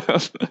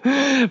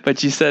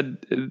 but you said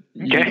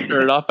you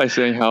started off by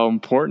saying how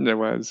important it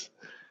was.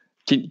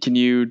 Can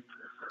you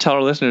tell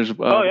our listeners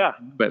by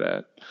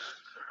that?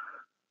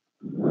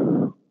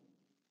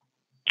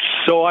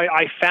 So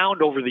I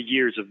found over the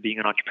years of being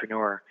an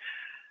entrepreneur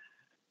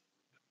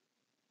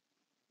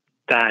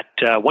that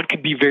one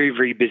can be very,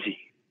 very busy,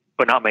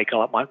 but not make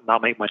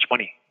much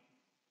money.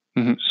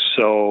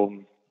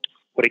 So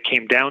what it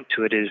came down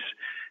to it is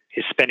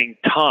spending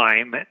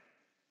time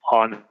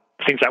on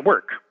things that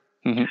work.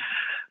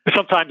 But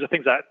sometimes the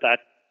things that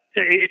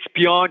it's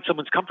beyond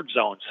someone's comfort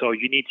zone. So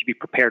you need to be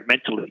prepared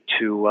mentally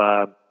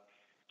to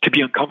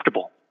be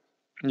uncomfortable.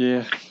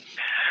 Yeah.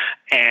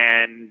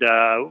 And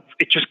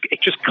it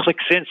just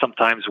clicks in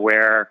sometimes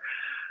where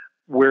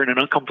we're in an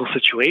uncomfortable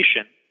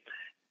situation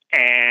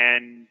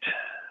and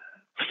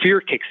fear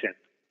kicks in.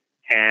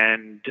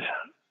 And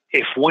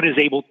if one is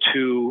able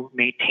to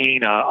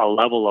maintain a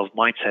level of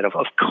mindset of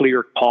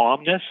clear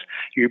calmness,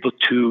 you're able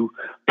to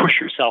push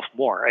yourself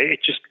more. A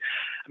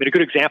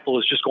good example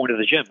is just going to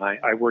the gym.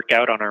 I work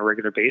out on a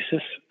regular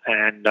basis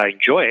and I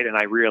enjoy it. And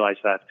I realize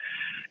that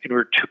in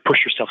order to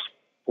push yourself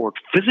forward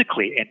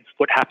physically, and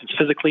what happens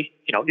physically,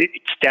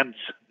 it stems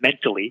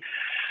mentally,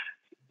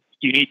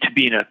 you need to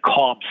be in a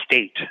calm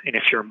state. And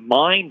if your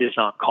mind is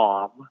not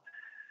calm,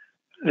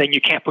 then you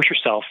can't push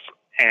yourself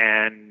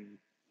and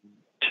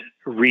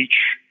reach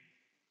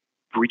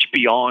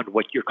beyond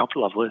what your comfort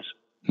level is.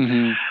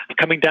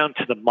 Coming down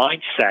to the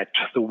mindset,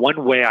 the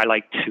one way I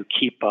like to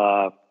keep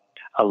a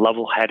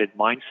level-headed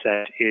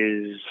mindset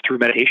is through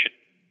meditation.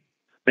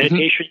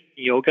 Meditation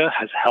yoga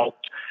has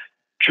helped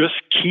just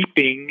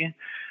keeping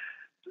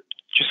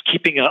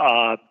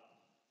a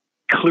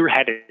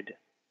clear-headed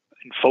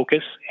and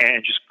focus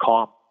and just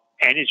calm.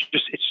 And it's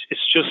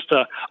just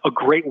a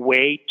great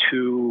way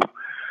to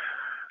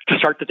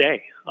start the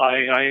day.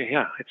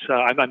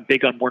 I'm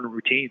big on morning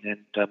routine,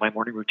 and my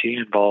morning routine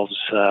involves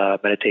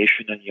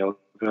meditation and yoga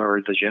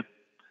or the gym,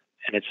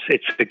 and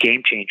it's a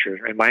game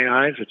changer in my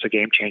eyes. It's a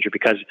game changer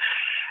because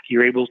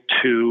you're able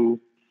to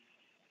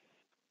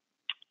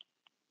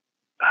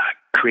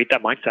create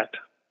that mindset.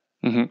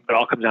 Mm-hmm. It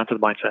all comes down to the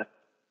mindset.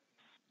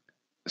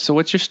 So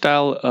what's your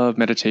style of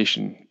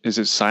meditation? Is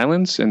it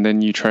silence and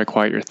then you try to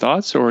quiet your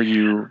thoughts, or are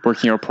you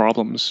working out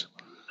problems?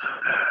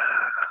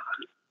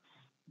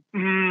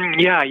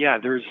 Yeah.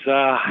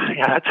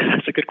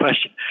 That's a good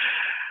question.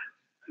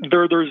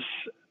 There's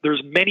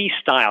many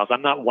styles.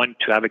 I'm not one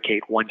to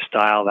advocate one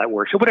style that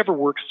works. So whatever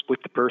works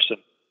with the person.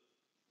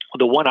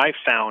 The one I've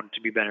found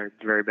to be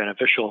very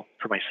beneficial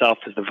for myself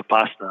is the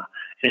Vipassana.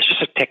 And it's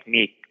just a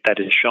technique that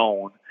is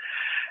shown.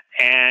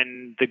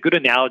 And the good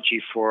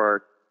analogy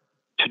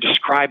to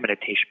describe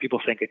meditation, people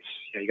think it's,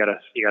 you gotta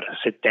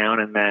sit down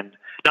and then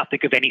not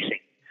think of anything.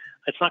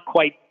 That's not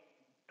quite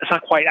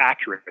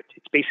accurate.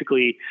 It's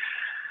basically,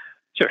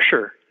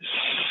 sure,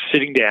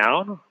 sitting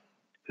down,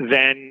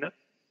 then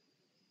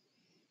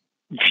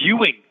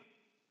viewing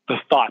the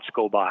thoughts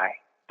go by.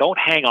 Don't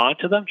hang on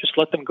to them. Just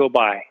let them go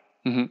by.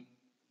 Mm-hmm.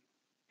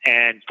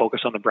 And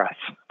focus on the breath.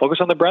 Focus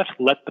on the breath.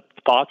 Let the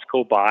thoughts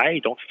go by.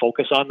 Don't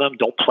focus on them.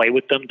 Don't play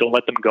with them. Don't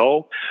let them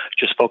go.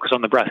 Just focus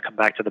on the breath. Come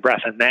back to the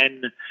breath. And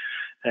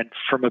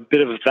from a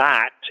bit of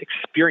that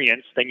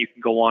experience, then you can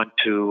go on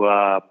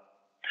to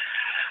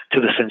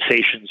the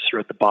sensations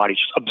throughout the body,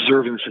 just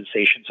observing the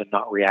sensations and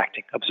not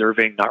reacting.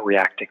 Observing, not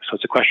reacting. So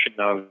it's a question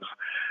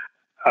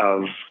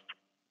of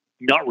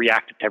not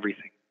reacting to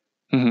everything.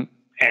 Mm-hmm.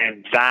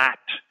 And that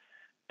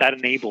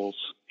enables,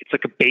 it's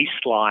like a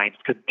baseline,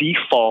 it's a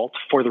default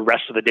for the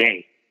rest of the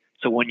day.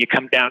 So when you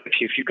come down,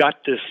 if you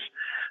got this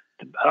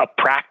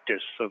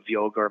practice of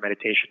yoga or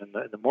meditation in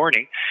the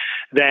morning,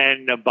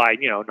 then by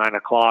 9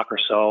 o'clock or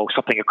so,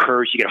 something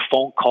occurs. You get a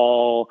phone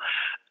call.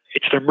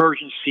 It's an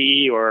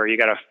emergency, or you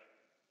got to.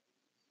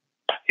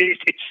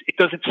 It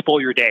doesn't spoil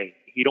your day.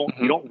 You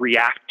don't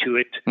react to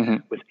it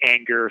with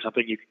anger or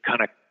something. You can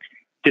kind of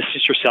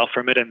distance yourself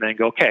from it and then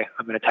go, okay,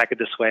 I'm going to attack it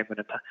this way. I'm going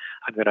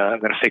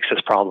to fix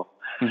this problem.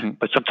 Mm-hmm.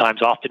 But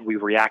often we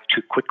react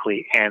too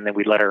quickly, and then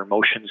we let our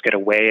emotions get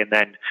away, and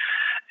then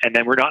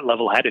we're not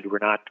level-headed. We're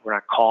not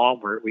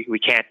calm. We're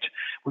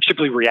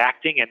simply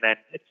reacting, and then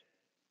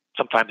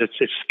sometimes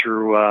it's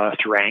through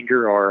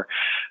anger or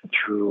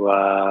through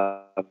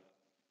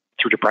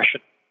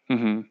depression.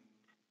 Mm-hmm.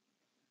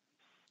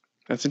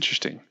 That's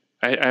interesting.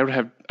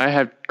 I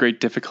have great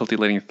difficulty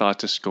letting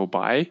thoughts just go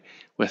by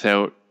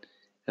without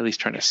at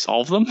least trying to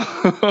solve them.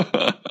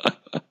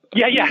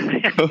 Yeah.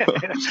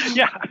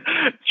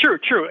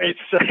 True. It's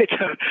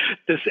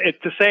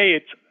to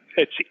say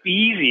it's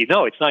easy.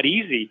 No, it's not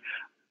easy,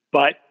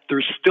 but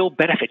there's still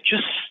benefit.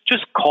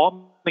 Just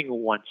calming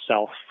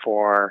oneself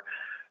for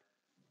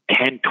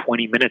 10,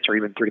 20 minutes or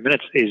even 30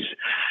 minutes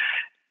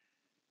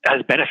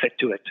has benefit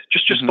to it.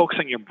 Just focus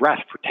on your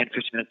breath for 10,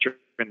 15 minutes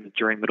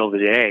during the middle of the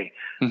day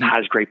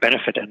has great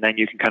benefit. And then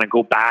you can kind of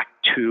go back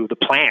to the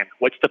plan.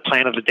 What's the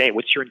plan of the day?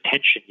 What's your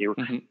intention?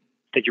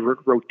 That you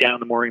wrote down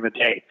the morning of the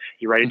day.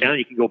 You write it down,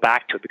 you can go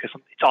back to it, because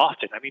it's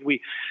often,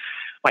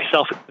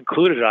 myself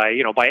included,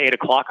 by 8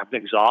 o'clock, I'm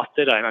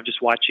exhausted. I'm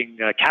just watching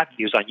cat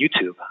videos on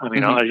YouTube.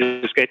 I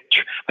just get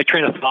my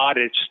train of thought.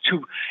 It's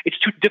too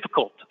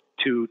difficult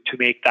to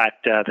make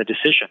that, the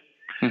decision.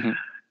 Mm-hmm.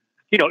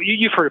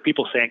 You've heard of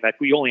people saying that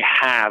we only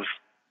have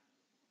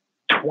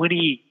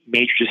 20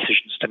 major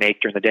decisions to make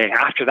during the day.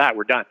 After that,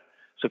 we're done.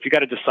 So if you got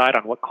to decide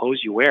on what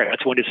clothes you wear,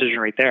 that's one decision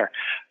right there.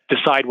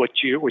 Decide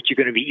what you're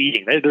going to be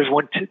eating. There's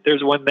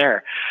one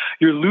there.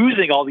 You're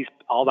losing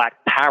all that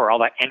power, all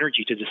that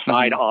energy to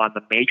decide on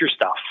the major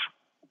stuff.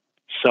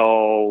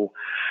 So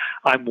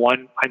I'm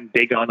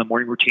big on the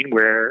morning routine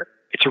where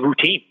it's a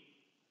routine.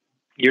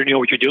 You know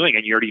what you're doing,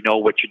 and you already know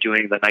what you're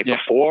doing the night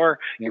before.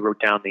 Yeah. You wrote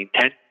down the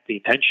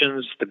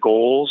intentions, the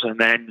goals, and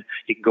then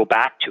you can go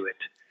back to it.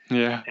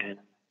 Yeah. And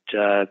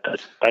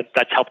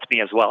that's helped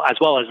me as well as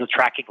the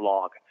tracking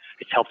log.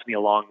 It's helped me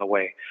along the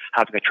way,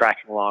 having a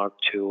tracking log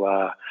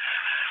to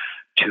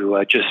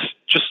just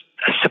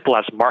as simple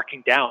as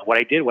marking down what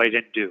I did, what I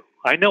didn't do.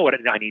 I know what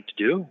I need to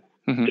do.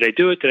 Mm-hmm. Did I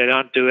do it? Did I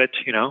not do it?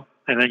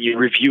 And then you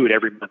review it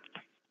every month.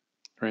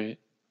 Right.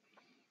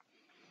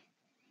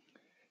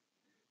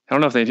 I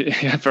don't know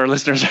if our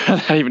listeners are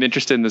not even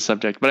interested in this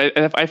subject, but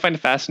I find it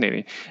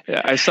fascinating.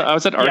 I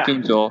was at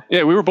Archangel.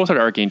 Yeah, we were both at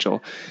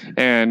Archangel,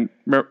 and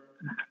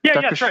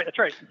that's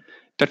right.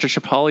 Dr.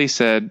 Shapali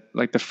said,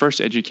 the first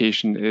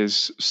education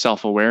is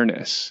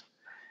self-awareness.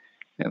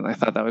 And I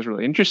thought that was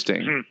really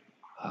interesting.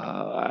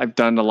 Mm-hmm. I've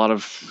done a lot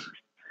of,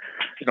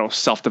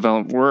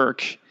 self-development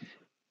work.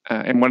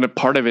 And one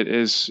part of it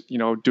is,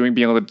 being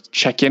able to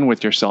check in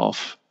with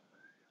yourself.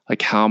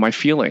 Like, how am I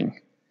feeling?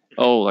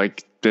 Oh,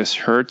 this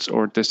hurts,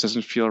 or this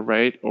doesn't feel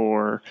right,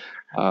 or,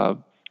 I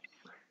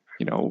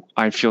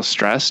feel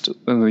stressed.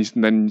 And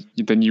then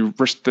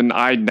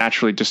I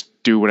naturally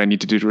just do what I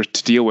need to do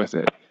to deal with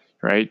it.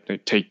 Right? They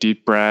take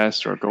deep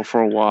breaths, or go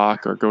for a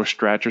walk, or go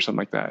stretch, or something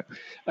like that.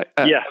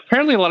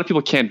 Apparently a lot of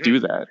people can't do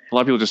that. A lot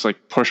of people just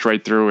push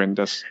right through and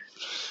just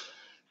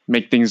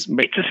make it's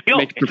a skill.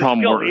 Make the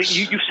problem worse.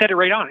 You said it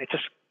right on. It's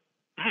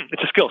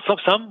a skill.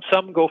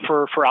 Some go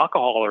for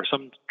alcohol, or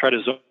some try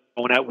to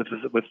out with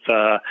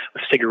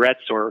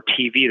cigarettes or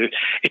TV.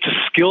 It's a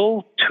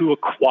skill to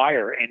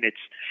acquire, and it's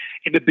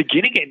in the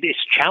beginning, and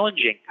it's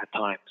challenging at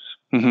times,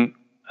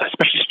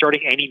 especially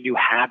starting any new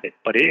habit.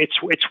 But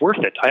it's worth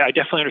it. I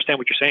definitely understand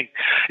what you're saying.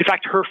 In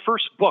fact, her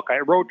first book, I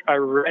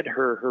read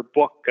her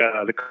book,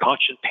 The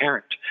Conscious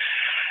Parent.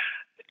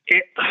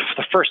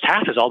 The first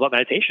half is all about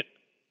meditation.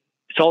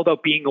 It's all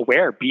about being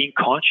aware, being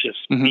conscious,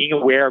 being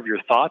aware of your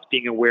thoughts,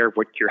 being aware of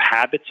what your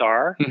habits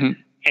are,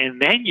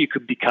 and then you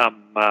could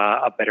become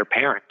a better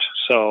parent.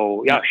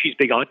 So, yeah, she's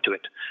big onto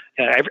it.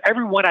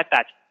 Everyone at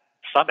that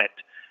summit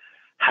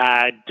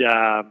had,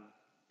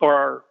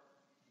 or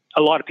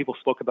a lot of people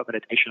spoke about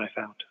meditation, I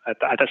found,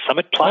 at that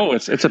summit.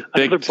 Plus, it's a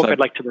big another book I'd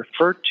like to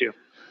refer to.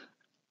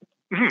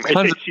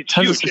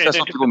 Tons of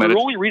successful people meditate.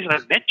 The only reason I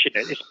mention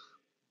it is,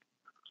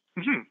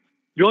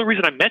 the only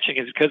reason I'm mentioning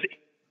it is because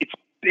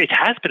it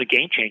has been a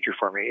game changer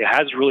for me. It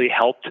has really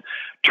helped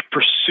to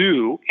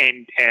pursue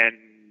and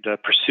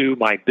pursue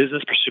my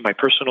business, pursue my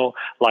personal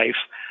life,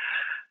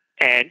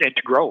 and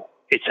to grow.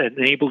 It's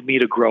enabled me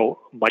to grow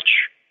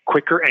much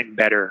quicker and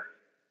better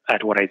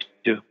at what I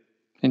do.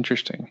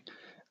 Interesting.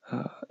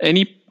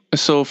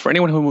 So for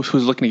anyone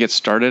who's looking to get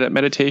started at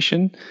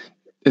meditation,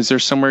 is there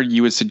somewhere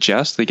you would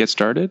suggest they get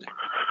started?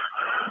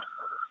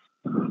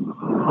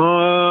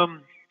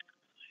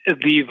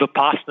 The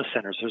Vipassana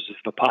centers. There's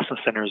Vipassana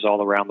centers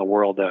all around the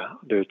world.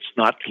 It's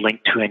not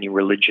linked to any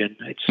religion.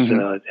 It's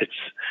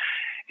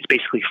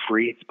basically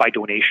free. It's by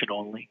donation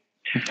only.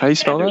 How do you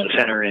spell that? There's a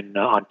center in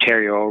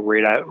Ontario,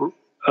 right out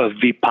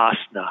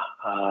Vipassana.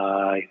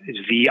 It's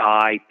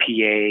Vipassana.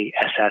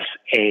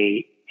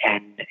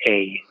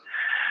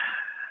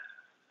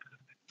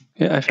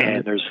 Yeah, I found and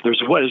it. There's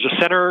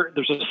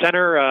a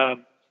center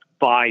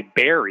by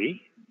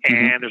Barrie.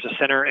 And there's a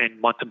center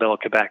in Montebello,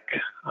 Quebec.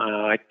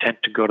 I tend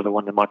to go to the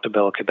one in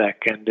Montebello,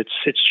 Quebec, and it's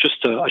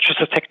just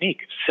a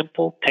technique,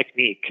 simple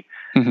technique.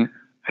 I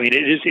mean,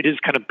 it is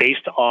kind of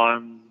based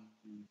on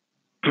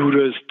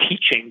Buddha's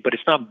teaching, but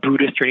it's not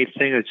Buddhist or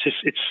anything.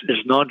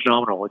 It's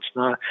non-denominational. It's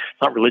not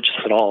religious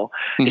at all.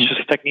 It's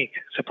just a technique,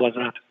 simple as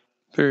that.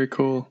 Very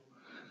cool.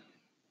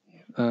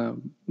 I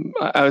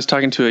was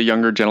talking to a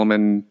younger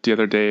gentleman the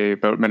other day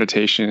about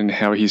meditation and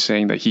how he's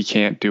saying that he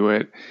can't do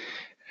it.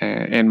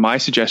 And my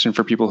suggestion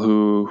for people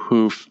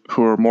who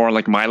are more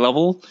like my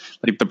level,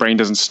 like the brain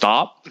doesn't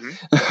stop.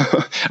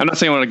 I'm not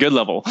saying I'm on a good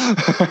level.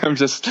 I'm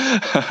just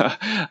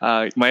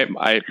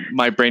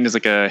my brain is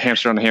like a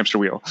hamster on a hamster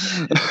wheel.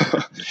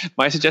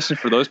 My suggestion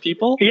for those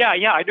people,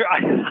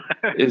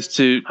 is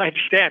to. I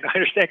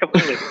understand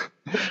completely.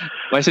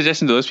 My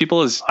suggestion to those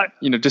people is,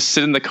 just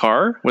sit in the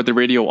car with the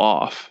radio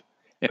off,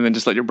 and then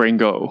just let your brain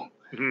go.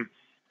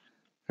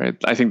 Right.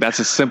 I think that's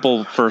a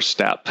simple first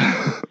step.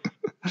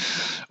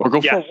 Or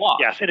go for a walk.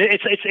 Yes, and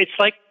it's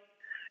like,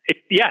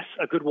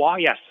 a good walk.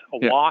 Yes, a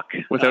walk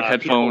without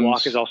headphones. A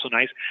walk is also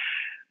nice.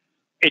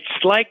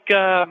 It's like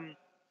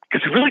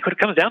because really what it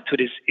comes down to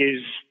it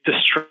is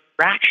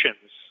distractions.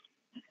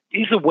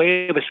 Is a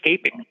way of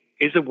escaping.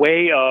 Is a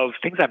way of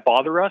things that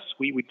bother us.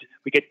 We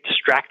get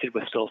distracted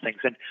with those things,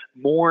 and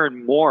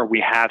more we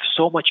have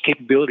so much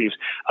capabilities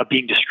of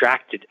being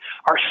distracted.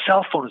 Our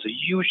cell phone is a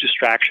huge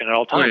distraction at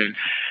all times.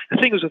 The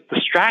thing is with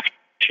distraction,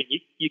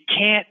 you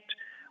can't.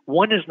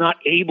 One is not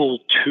able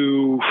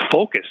to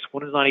focus.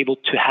 One is not able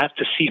to have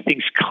to see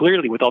things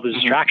clearly with all the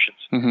distractions.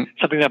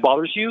 Something that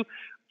bothers you,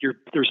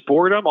 there's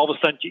boredom. All of a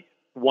sudden,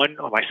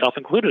 myself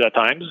included at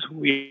times,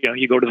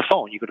 you go to the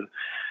phone, you go to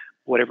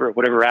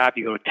whatever app,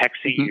 you go to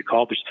texting, you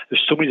call.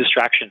 There's so many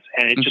distractions,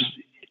 and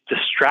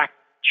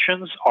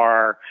distractions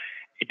are.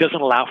 It doesn't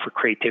allow for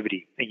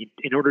creativity. And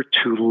in order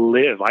to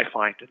live, I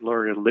find, in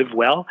order to live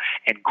well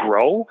and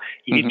grow,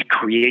 you need to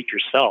create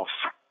yourself.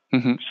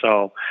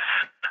 So.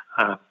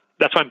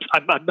 That's why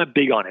I'm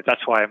big on it.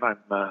 That's why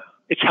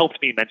it's helped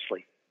me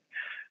immensely.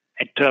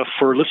 And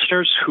for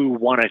listeners who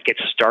want to get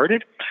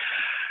started,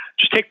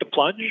 just take the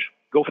plunge.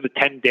 Go for the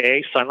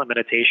 10-day silent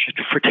meditation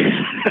for 10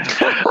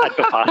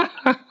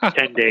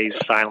 days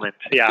silent.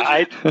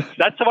 Yeah,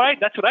 that's what I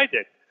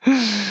did.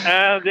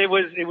 And it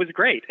was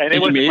great. And it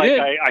was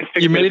like I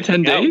figured you made it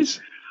 10 days.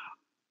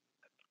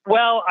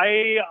 Well,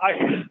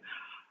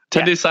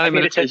 10 days silent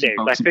meditation.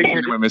 10 days. I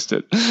figured I missed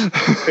it.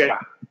 Yeah.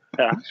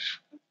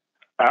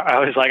 I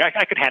was like,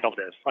 I could handle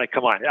this. Like,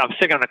 come on, I'm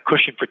sitting on a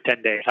cushion for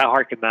 10 days. How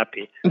hard can that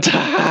be?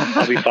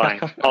 I'll be fine.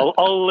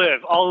 I'll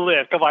live.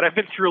 Come on, I've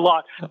been through a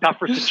lot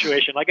tougher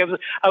situation. Like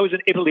I was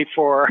in Italy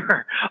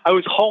I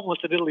was homeless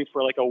in Italy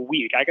for like a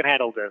week. I can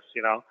handle this.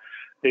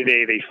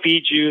 They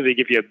feed you, they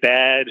give you a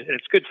bed, and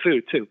it's good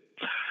food too.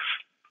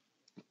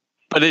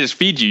 But they just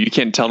feed you. You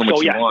can't tell them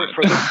what you want.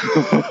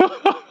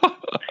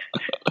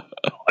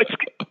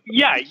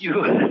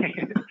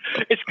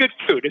 It's good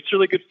food. It's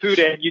really good food,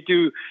 and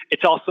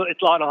it's a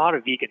lot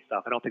of vegan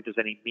stuff. I don't think there's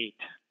any meat,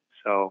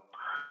 so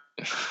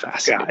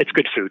it's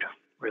good food,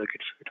 really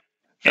good food.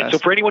 And so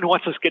for anyone who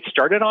wants to get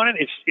started on it,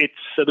 it's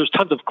there's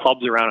tons of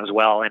clubs around as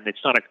well, and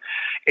it's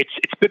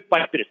bit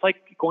by bit. It's like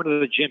going to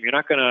the gym. You're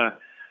not gonna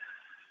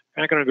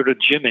go to the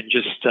gym and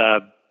just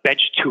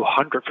bench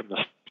 200 from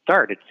the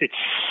start. It's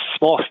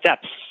small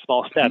steps,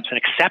 and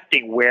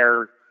accepting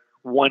where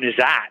one is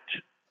at,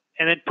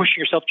 and then pushing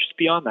yourself just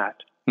beyond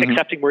that.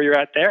 Accepting where you're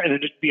at there, and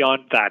then just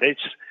beyond that.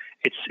 It's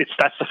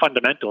that's the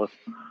fundamental.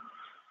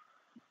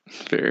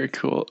 Very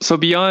cool. So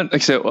beyond,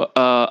 like, so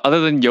other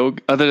than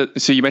yoga,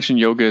 so you mentioned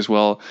yoga as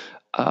well.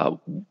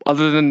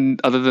 Other than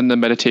the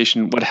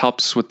meditation, what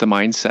helps with the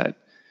mindset?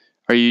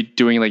 Are you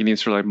doing like any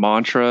sort of like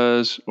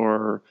mantras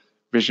or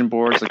vision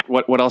boards? Like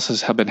what else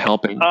has been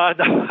helping?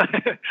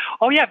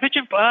 Oh yeah,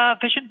 vision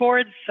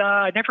boards.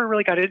 I never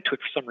really got into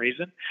it for some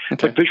reason,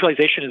 but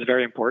visualization is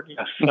very important.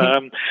 Yes,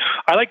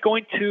 I like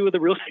going to the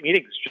real estate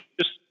meetings,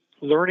 just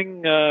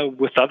learning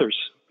with others,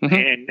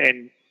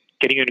 and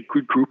getting in a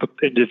good group of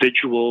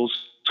individuals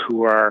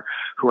who are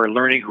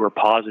learning, who are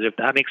positive.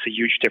 That makes a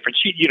huge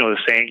difference. You know the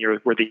saying,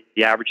 we're the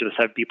average of the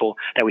 7 people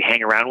that we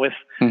hang around with.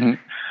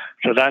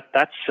 So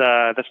that's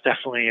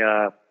definitely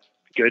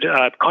good.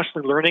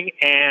 Constantly learning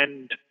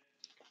and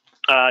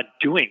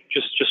doing,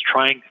 just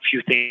trying a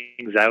few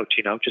things out.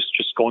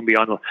 Just going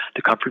beyond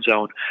the comfort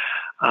zone.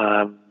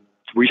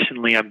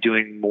 Recently, I'm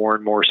doing more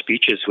and more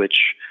speeches,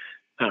 which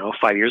I don't know.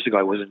 5 years ago,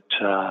 I wasn't,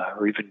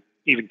 or even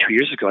 2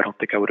 years ago, I don't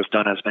think I would have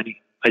done as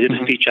many. I did a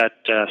speech at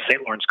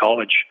St. Lawrence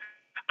College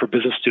for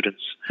business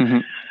students.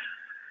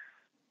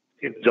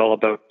 It was all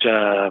about,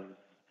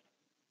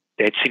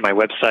 they had seen my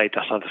website,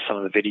 I saw some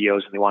of the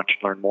videos, and they wanted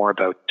to learn more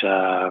about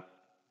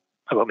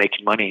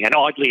making money. And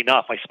oddly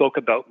enough, I spoke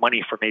about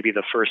money for maybe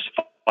the first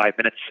 5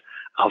 minutes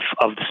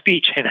of the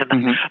speech. And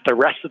then the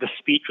rest of the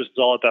speech was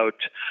all about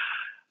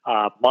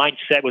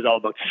mindset, was all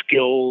about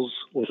skills,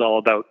 was all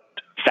about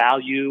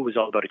value, was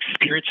all about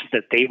experiences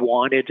that they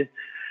wanted.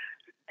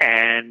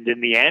 And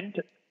in the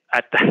end,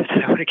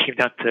 when it came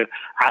down to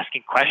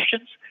asking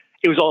questions,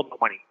 it was all about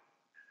money.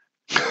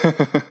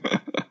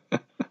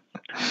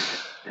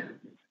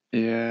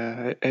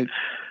 Yeah,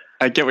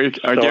 I get where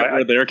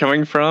they're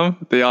coming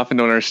from. They often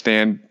don't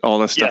understand all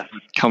the stuff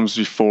that comes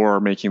before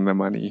making the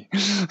money.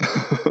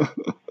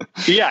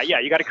 Yeah,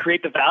 you got to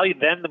create the value,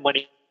 then the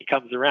money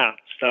comes around.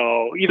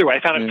 So either way,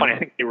 I found it funny. I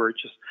think they were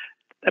just,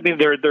 I mean,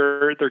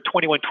 they're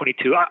 21,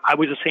 22. I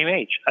was the same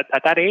age.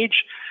 At that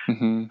age,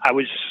 I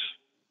was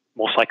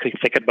most likely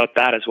thinking about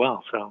that as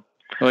well. So,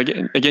 well,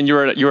 again,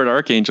 you're an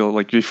archangel.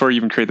 Like before you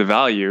even create the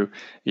value,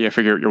 you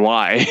figure out your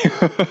why.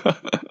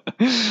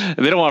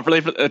 They don't want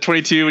really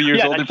 22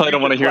 years old. They probably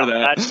don't want to hear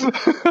that.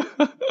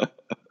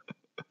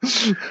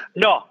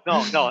 No.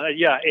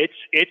 Yeah,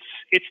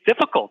 it's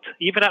difficult.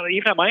 Even at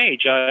my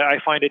age, I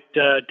find it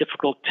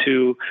difficult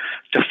to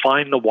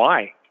find the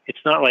why. It's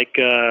not like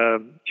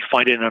you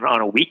find it on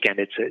a weekend.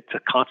 It's a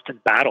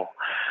constant battle.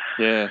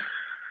 Yeah.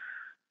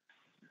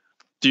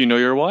 Do you know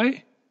your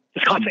why?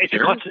 It's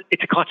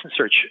a constant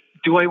search.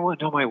 Do I want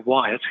to know my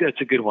why?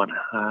 That's a good one.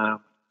 I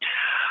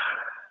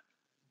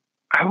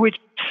would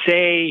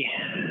say,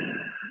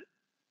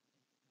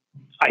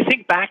 I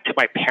think back to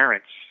my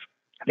parents.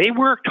 They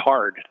worked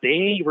hard.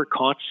 They were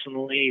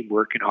constantly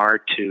working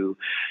hard to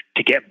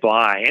get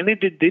by, and they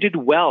did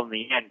well in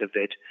the end of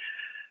it.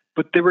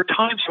 But there were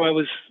times where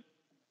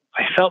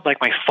I felt like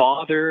my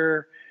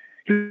father.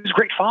 He was a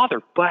great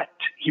father, but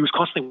he was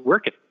constantly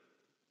working.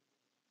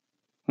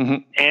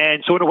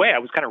 And so in a way, I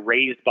was kind of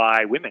raised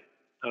by women.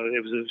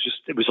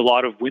 It was a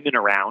lot of women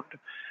around,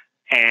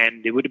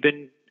 and it would have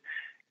been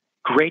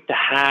great to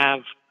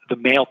have the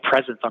male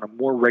presence on a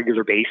more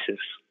regular basis.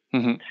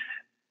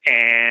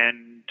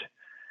 And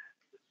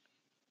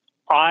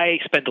I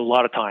spend a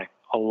lot of time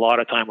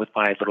with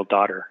my little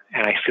daughter,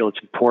 and I feel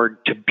it's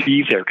important to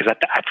be there because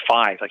at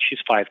 5, like she's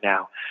 5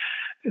 now,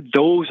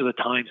 those are the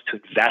times to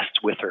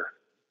invest with her,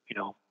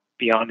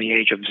 beyond the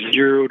age of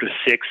 0 to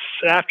 6,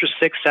 after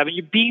 6, 7,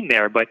 you're being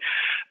there, but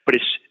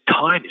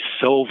time is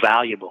so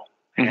valuable.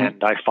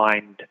 And I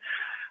find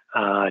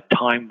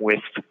time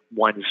with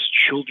one's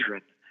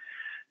children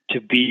to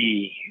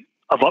be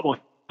of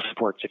utmost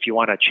importance. If you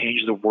want to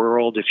change the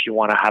world, if you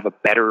want to have a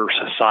better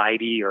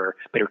society or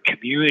better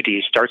community,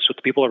 it starts with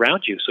the people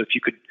around you. So if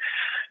you could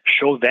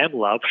show them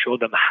love, show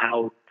them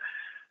how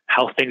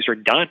things are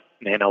done.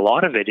 And a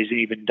lot of it isn't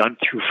even done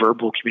through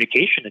verbal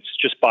communication. It's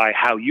just by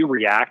how you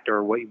react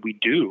or what we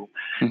do.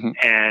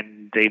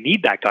 And they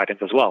need that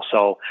guidance as well.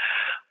 So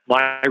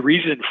my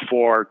reason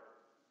for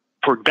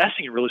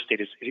investing in real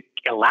estate is it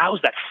allows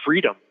that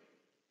freedom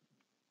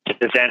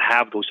to then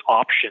have those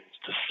options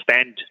to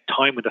spend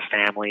time with the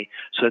family,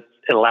 so it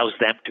allows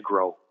them to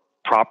grow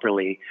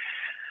properly.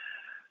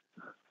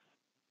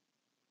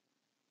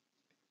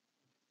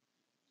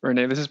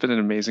 Rene, this has been an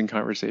amazing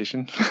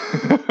conversation.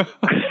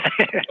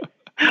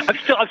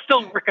 I'm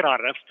still working on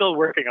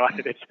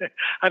it.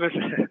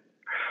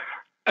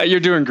 You're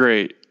doing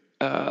great.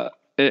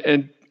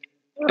 And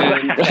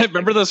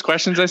remember those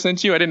questions I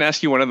sent you? I didn't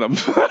ask you one of them.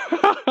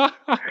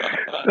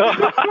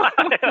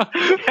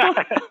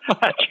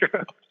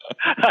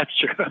 That's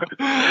true.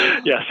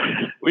 Yes.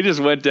 We just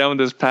went down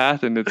this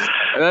path, and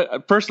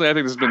personally, I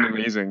think this has been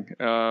amazing.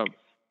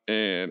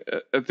 And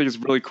I think it's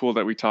really cool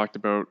that we talked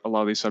about a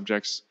lot of these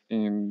subjects,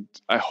 and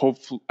I hope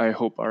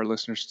our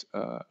listeners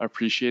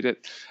appreciate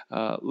it.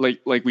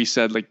 Like we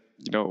said, like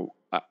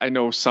I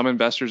know some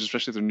investors,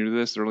 especially if they're new to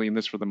this, they're only in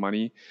this for the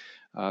money.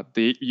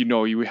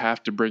 You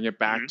have to bring it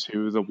back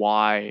to the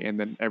why, and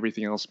then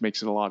everything else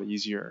makes it a lot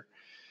easier,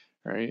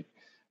 right?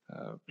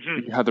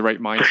 You have the right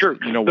mindset. For sure.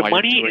 You know why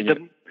you're doing it.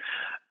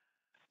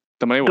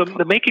 The money will come.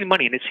 The making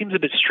money, and it seems a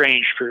bit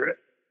strange but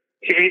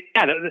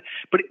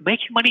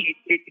making money,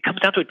 it comes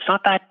down to, it's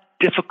not that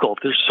difficult.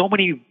 There's so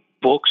many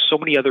books, so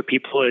many other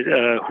people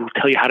who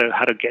tell you how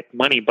to get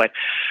money, but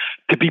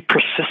to be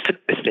persistent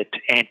with it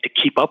and to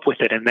keep up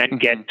with it, and then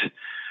get,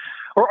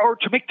 or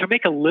to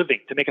make a living,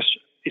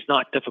 is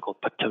not difficult,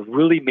 but to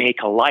really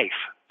make a life,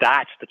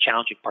 that's the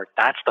challenging part.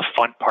 That's the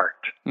fun part.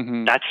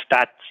 That's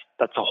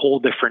a whole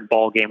different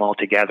ball game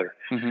altogether.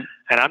 And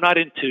I'm not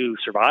into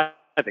surviving.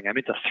 I'm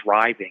into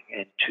thriving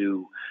and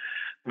to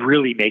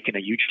really making a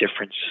huge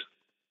difference,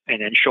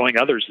 and then showing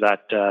others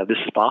that this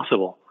is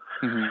possible.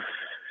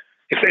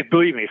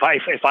 Believe me,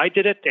 if I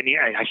did it,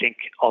 I think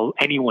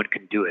anyone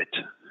can do it.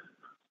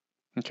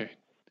 Okay,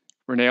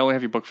 Rene, I only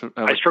have your book for.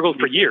 I struggled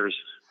for years.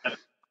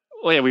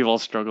 Well, yeah, we've all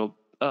struggled.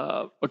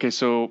 Okay,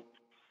 so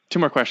 2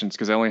 more questions,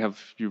 because I only have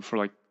you for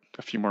like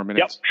a few more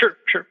minutes. Yep,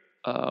 sure.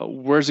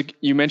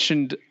 You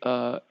mentioned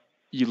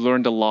you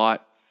learned a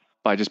lot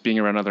by just being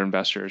around other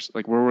investors.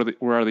 Like,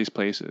 where are these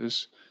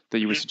places that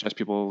you would suggest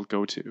people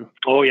go to?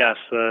 Oh yes,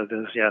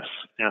 yes.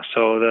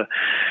 So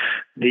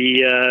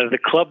the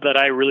club that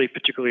I really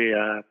particularly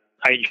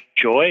I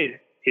enjoy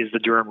is the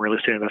Durham Real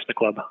Estate Investment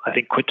Club. I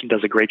think Quentin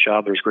does a great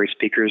job. There's great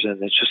speakers,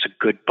 and it's just a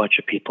good bunch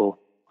of people.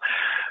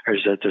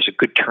 There's a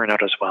good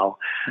turnout as well.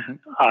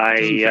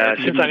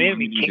 Since I'm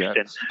in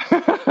Kingston.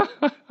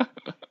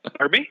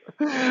 Pardon me?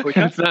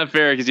 It's not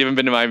fair because you haven't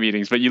been to my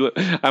meetings, but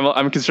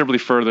I'm considerably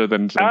further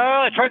than. It's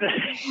right.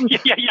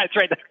 Yeah, it's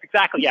right.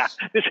 Exactly. Yeah.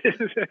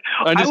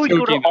 I would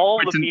go to all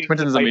the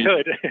meetings if I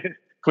could.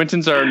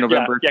 Quentin's our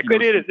November. Yeah,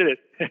 it is.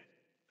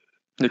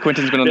 Yeah,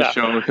 Quentin's been on the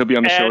show. He'll be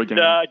on the show again.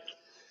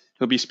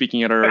 He'll be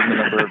speaking at our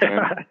November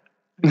event.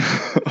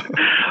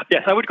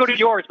 Yes, I would go to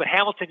yours, but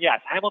Hamilton,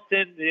 yes.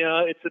 Hamilton,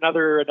 it's an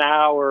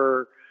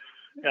hour.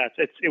 Yeah,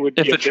 it would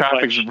be if the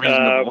traffic's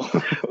reasonable.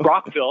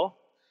 Brockville.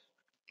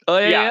 Oh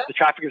yeah, the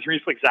traffic is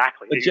reasonable.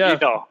 Exactly. Jeff,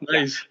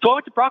 nice. So I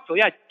went to Brockville.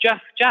 Yeah,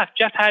 Jeff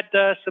had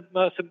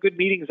some good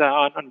meetings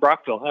on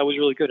Brockville. That was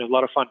really good. It was a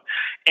lot of fun.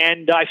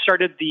 And I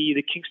started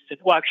the Kingston.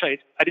 Well, actually,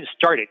 I didn't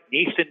start it.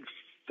 Nathan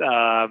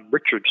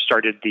Richard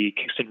started the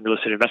Kingston Real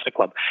Estate Investment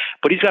Club,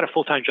 but he's got a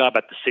full-time job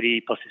at the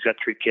city. Plus, he's got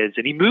 3 kids,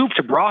 and he moved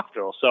to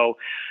Brockville. So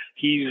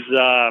he's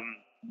not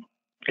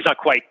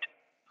quite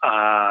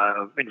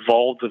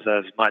involved with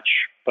as much.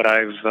 But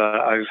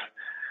I've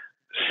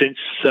since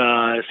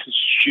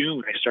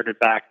June I started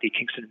back the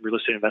Kingston Real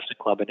Estate Investment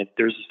Club, and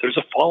there's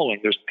a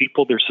following. There's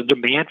people. There's a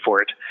demand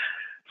for it.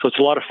 So it's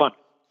a lot of fun.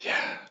 Yeah.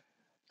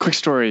 Quick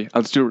story.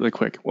 Let's do it really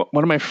quick.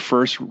 One of my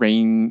first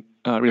Real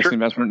Estate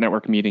Investment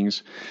Network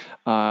meetings,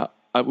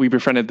 we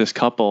befriended this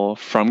couple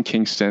from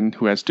Kingston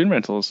who has student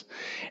rentals,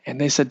 and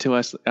they said to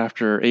us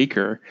after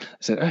Acre,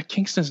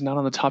 Kingston's not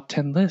on the top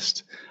 10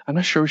 list. I'm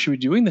not sure we should be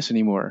doing this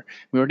anymore.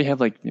 We already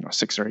have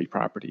 6 or 8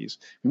 properties.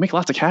 We make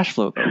lots of cash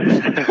flow though.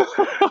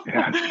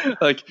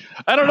 I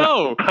don't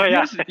know. Oh,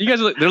 yeah. You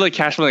guys they're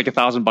cash flowing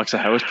 $1,000 a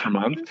house per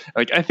month.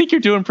 I think you're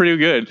doing pretty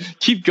good.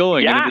 Keep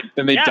going. Yeah. And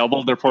then they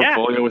doubled their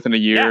portfolio within a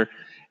year. Yeah.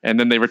 And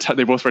then they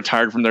both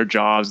retired from their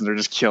jobs, and they're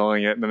just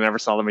killing it, and I never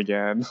saw them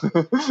again.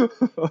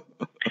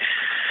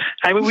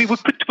 I mean, we would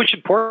put too much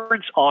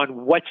importance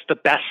on what's the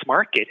best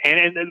market,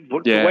 and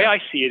the way I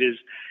see it is,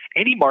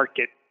 any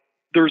market,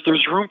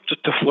 there's room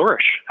to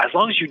flourish as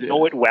long as you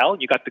know it well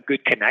and you got the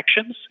good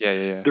connections.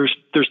 Yeah.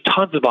 There's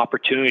tons of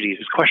opportunities.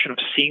 It's a question of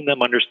seeing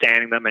them,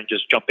 understanding them, and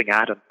just jumping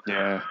at them.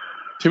 Yeah.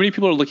 Too many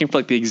people are looking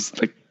for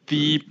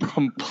the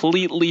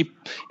completely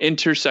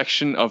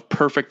intersection of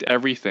perfect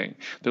everything.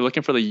 They're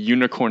looking for the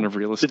unicorn of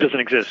real estate. It doesn't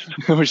exist.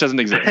 Which doesn't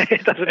exist.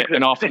 It doesn't exist.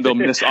 And often they'll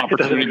miss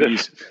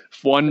opportunities,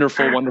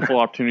 wonderful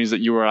opportunities that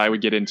you or I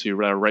would get into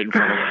right in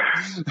front of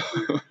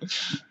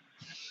us.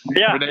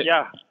 Renee,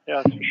 yeah,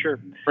 for sure.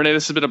 Rene,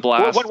 this has been a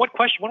blast. One more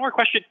question.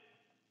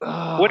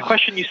 One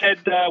question. You said,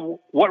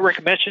 what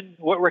recommendation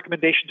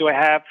do I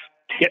have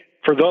to get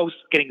for those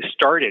getting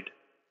started?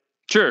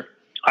 Sure.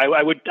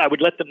 I would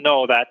let them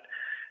know that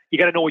you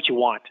got to know what you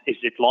want. Is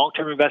it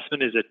long-term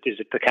investment? Is it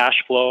the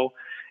cash flow?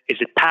 Is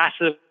it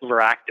passive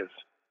or active?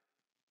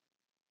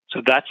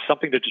 So that's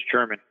something to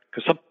determine,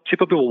 because some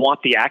people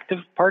want the active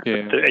part,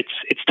 but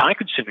it's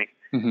time-consuming.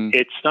 Mm-hmm.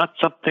 It's not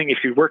something. If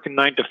you're working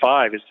 9 to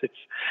 5, it's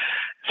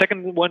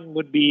second one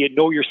would be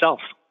know yourself,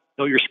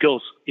 know your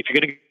skills. If you're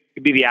going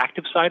to be the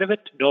active side of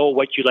it, know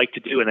what you like to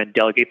do, and then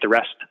delegate the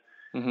rest.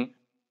 Mm-hmm.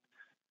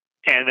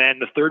 And then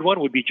the third one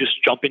would be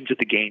just jump into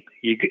the game.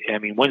 You're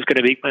going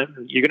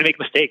to make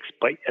mistakes,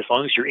 but as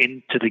long as you're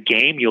into the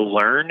game, you'll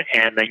learn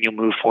and then you'll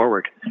move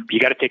forward. But you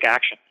got to take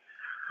action.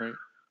 Right.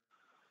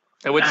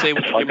 I would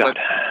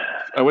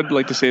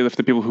like to say if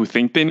the people who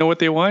think they know what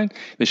they want,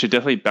 they should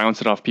definitely bounce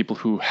it off people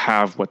who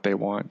have what they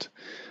want.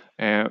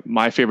 And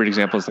my favorite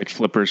example is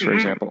flippers, for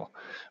example.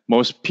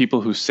 Most people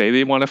who say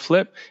they want to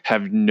flip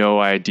have no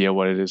idea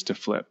what it is to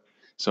flip.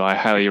 So I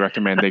highly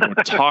recommend they go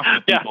talk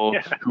to people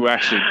who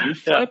actually do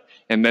flip,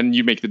 and then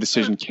you make the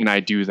decision, can I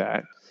do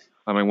that?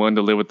 Am I willing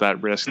to live with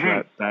that risk,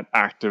 that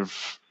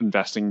active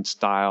investing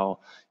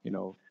style,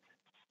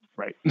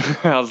 right.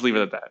 I'll just leave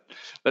it at that.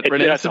 But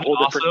Rene, that's a whole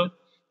different...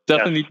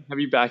 Definitely need to have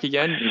you back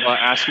again. I'll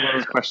ask you one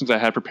of those questions I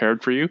had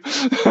prepared for you.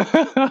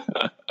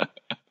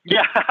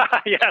 Yeah.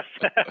 Yes.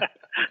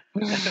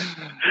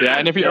 Yeah,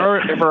 and if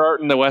you're ever out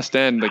in the West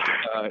End,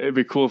 it'd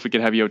be cool if we could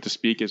have you out to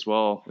speak as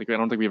well. I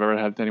don't think we've ever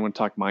had anyone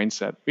talk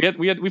mindset.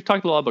 We've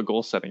talked a lot about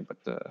goal setting, but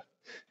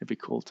it'd be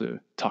cool to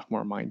talk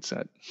more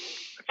mindset.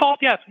 Oh,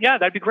 yeah,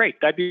 that'd be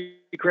great. That'd be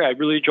great. I'd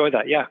really enjoy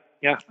that. Yeah.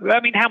 I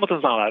mean,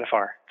 Hamilton's not that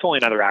far. It's only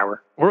another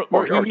hour.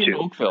 We're in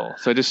Oakville,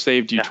 so I just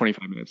saved you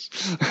 25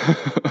 minutes.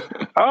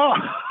 Oh.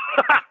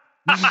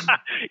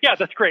 Yeah,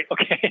 that's great.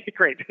 Okay,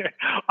 great.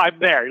 I'm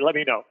there. Let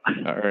me know.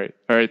 All right.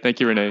 Thank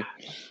you, Rene.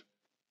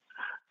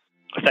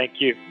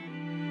 Thank you.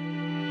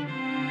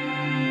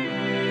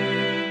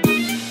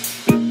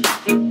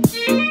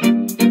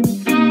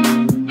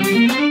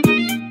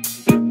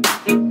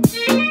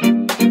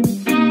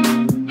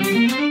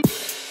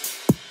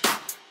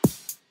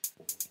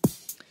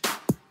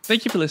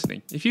 Thank you for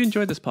listening. If you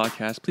enjoyed this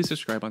podcast, please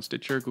subscribe on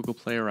Stitcher, Google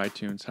Play, or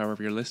iTunes,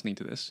 however you're listening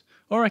to this.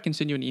 Or I can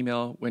send you an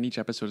email when each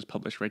episode is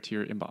published right to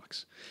your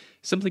inbox.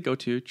 Simply go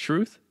to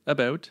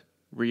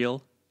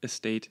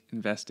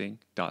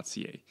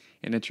truthaboutrrealestateinvesting.ca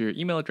and enter your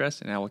email address,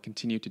 and I will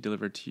continue to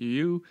deliver to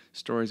you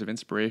stories of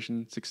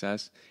inspiration,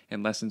 success,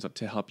 and lessons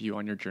to help you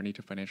on your journey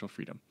to financial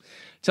freedom.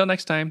 Till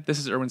next time, this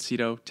is Erwin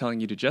Szeto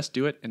telling you to just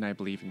do it, and I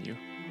believe in you.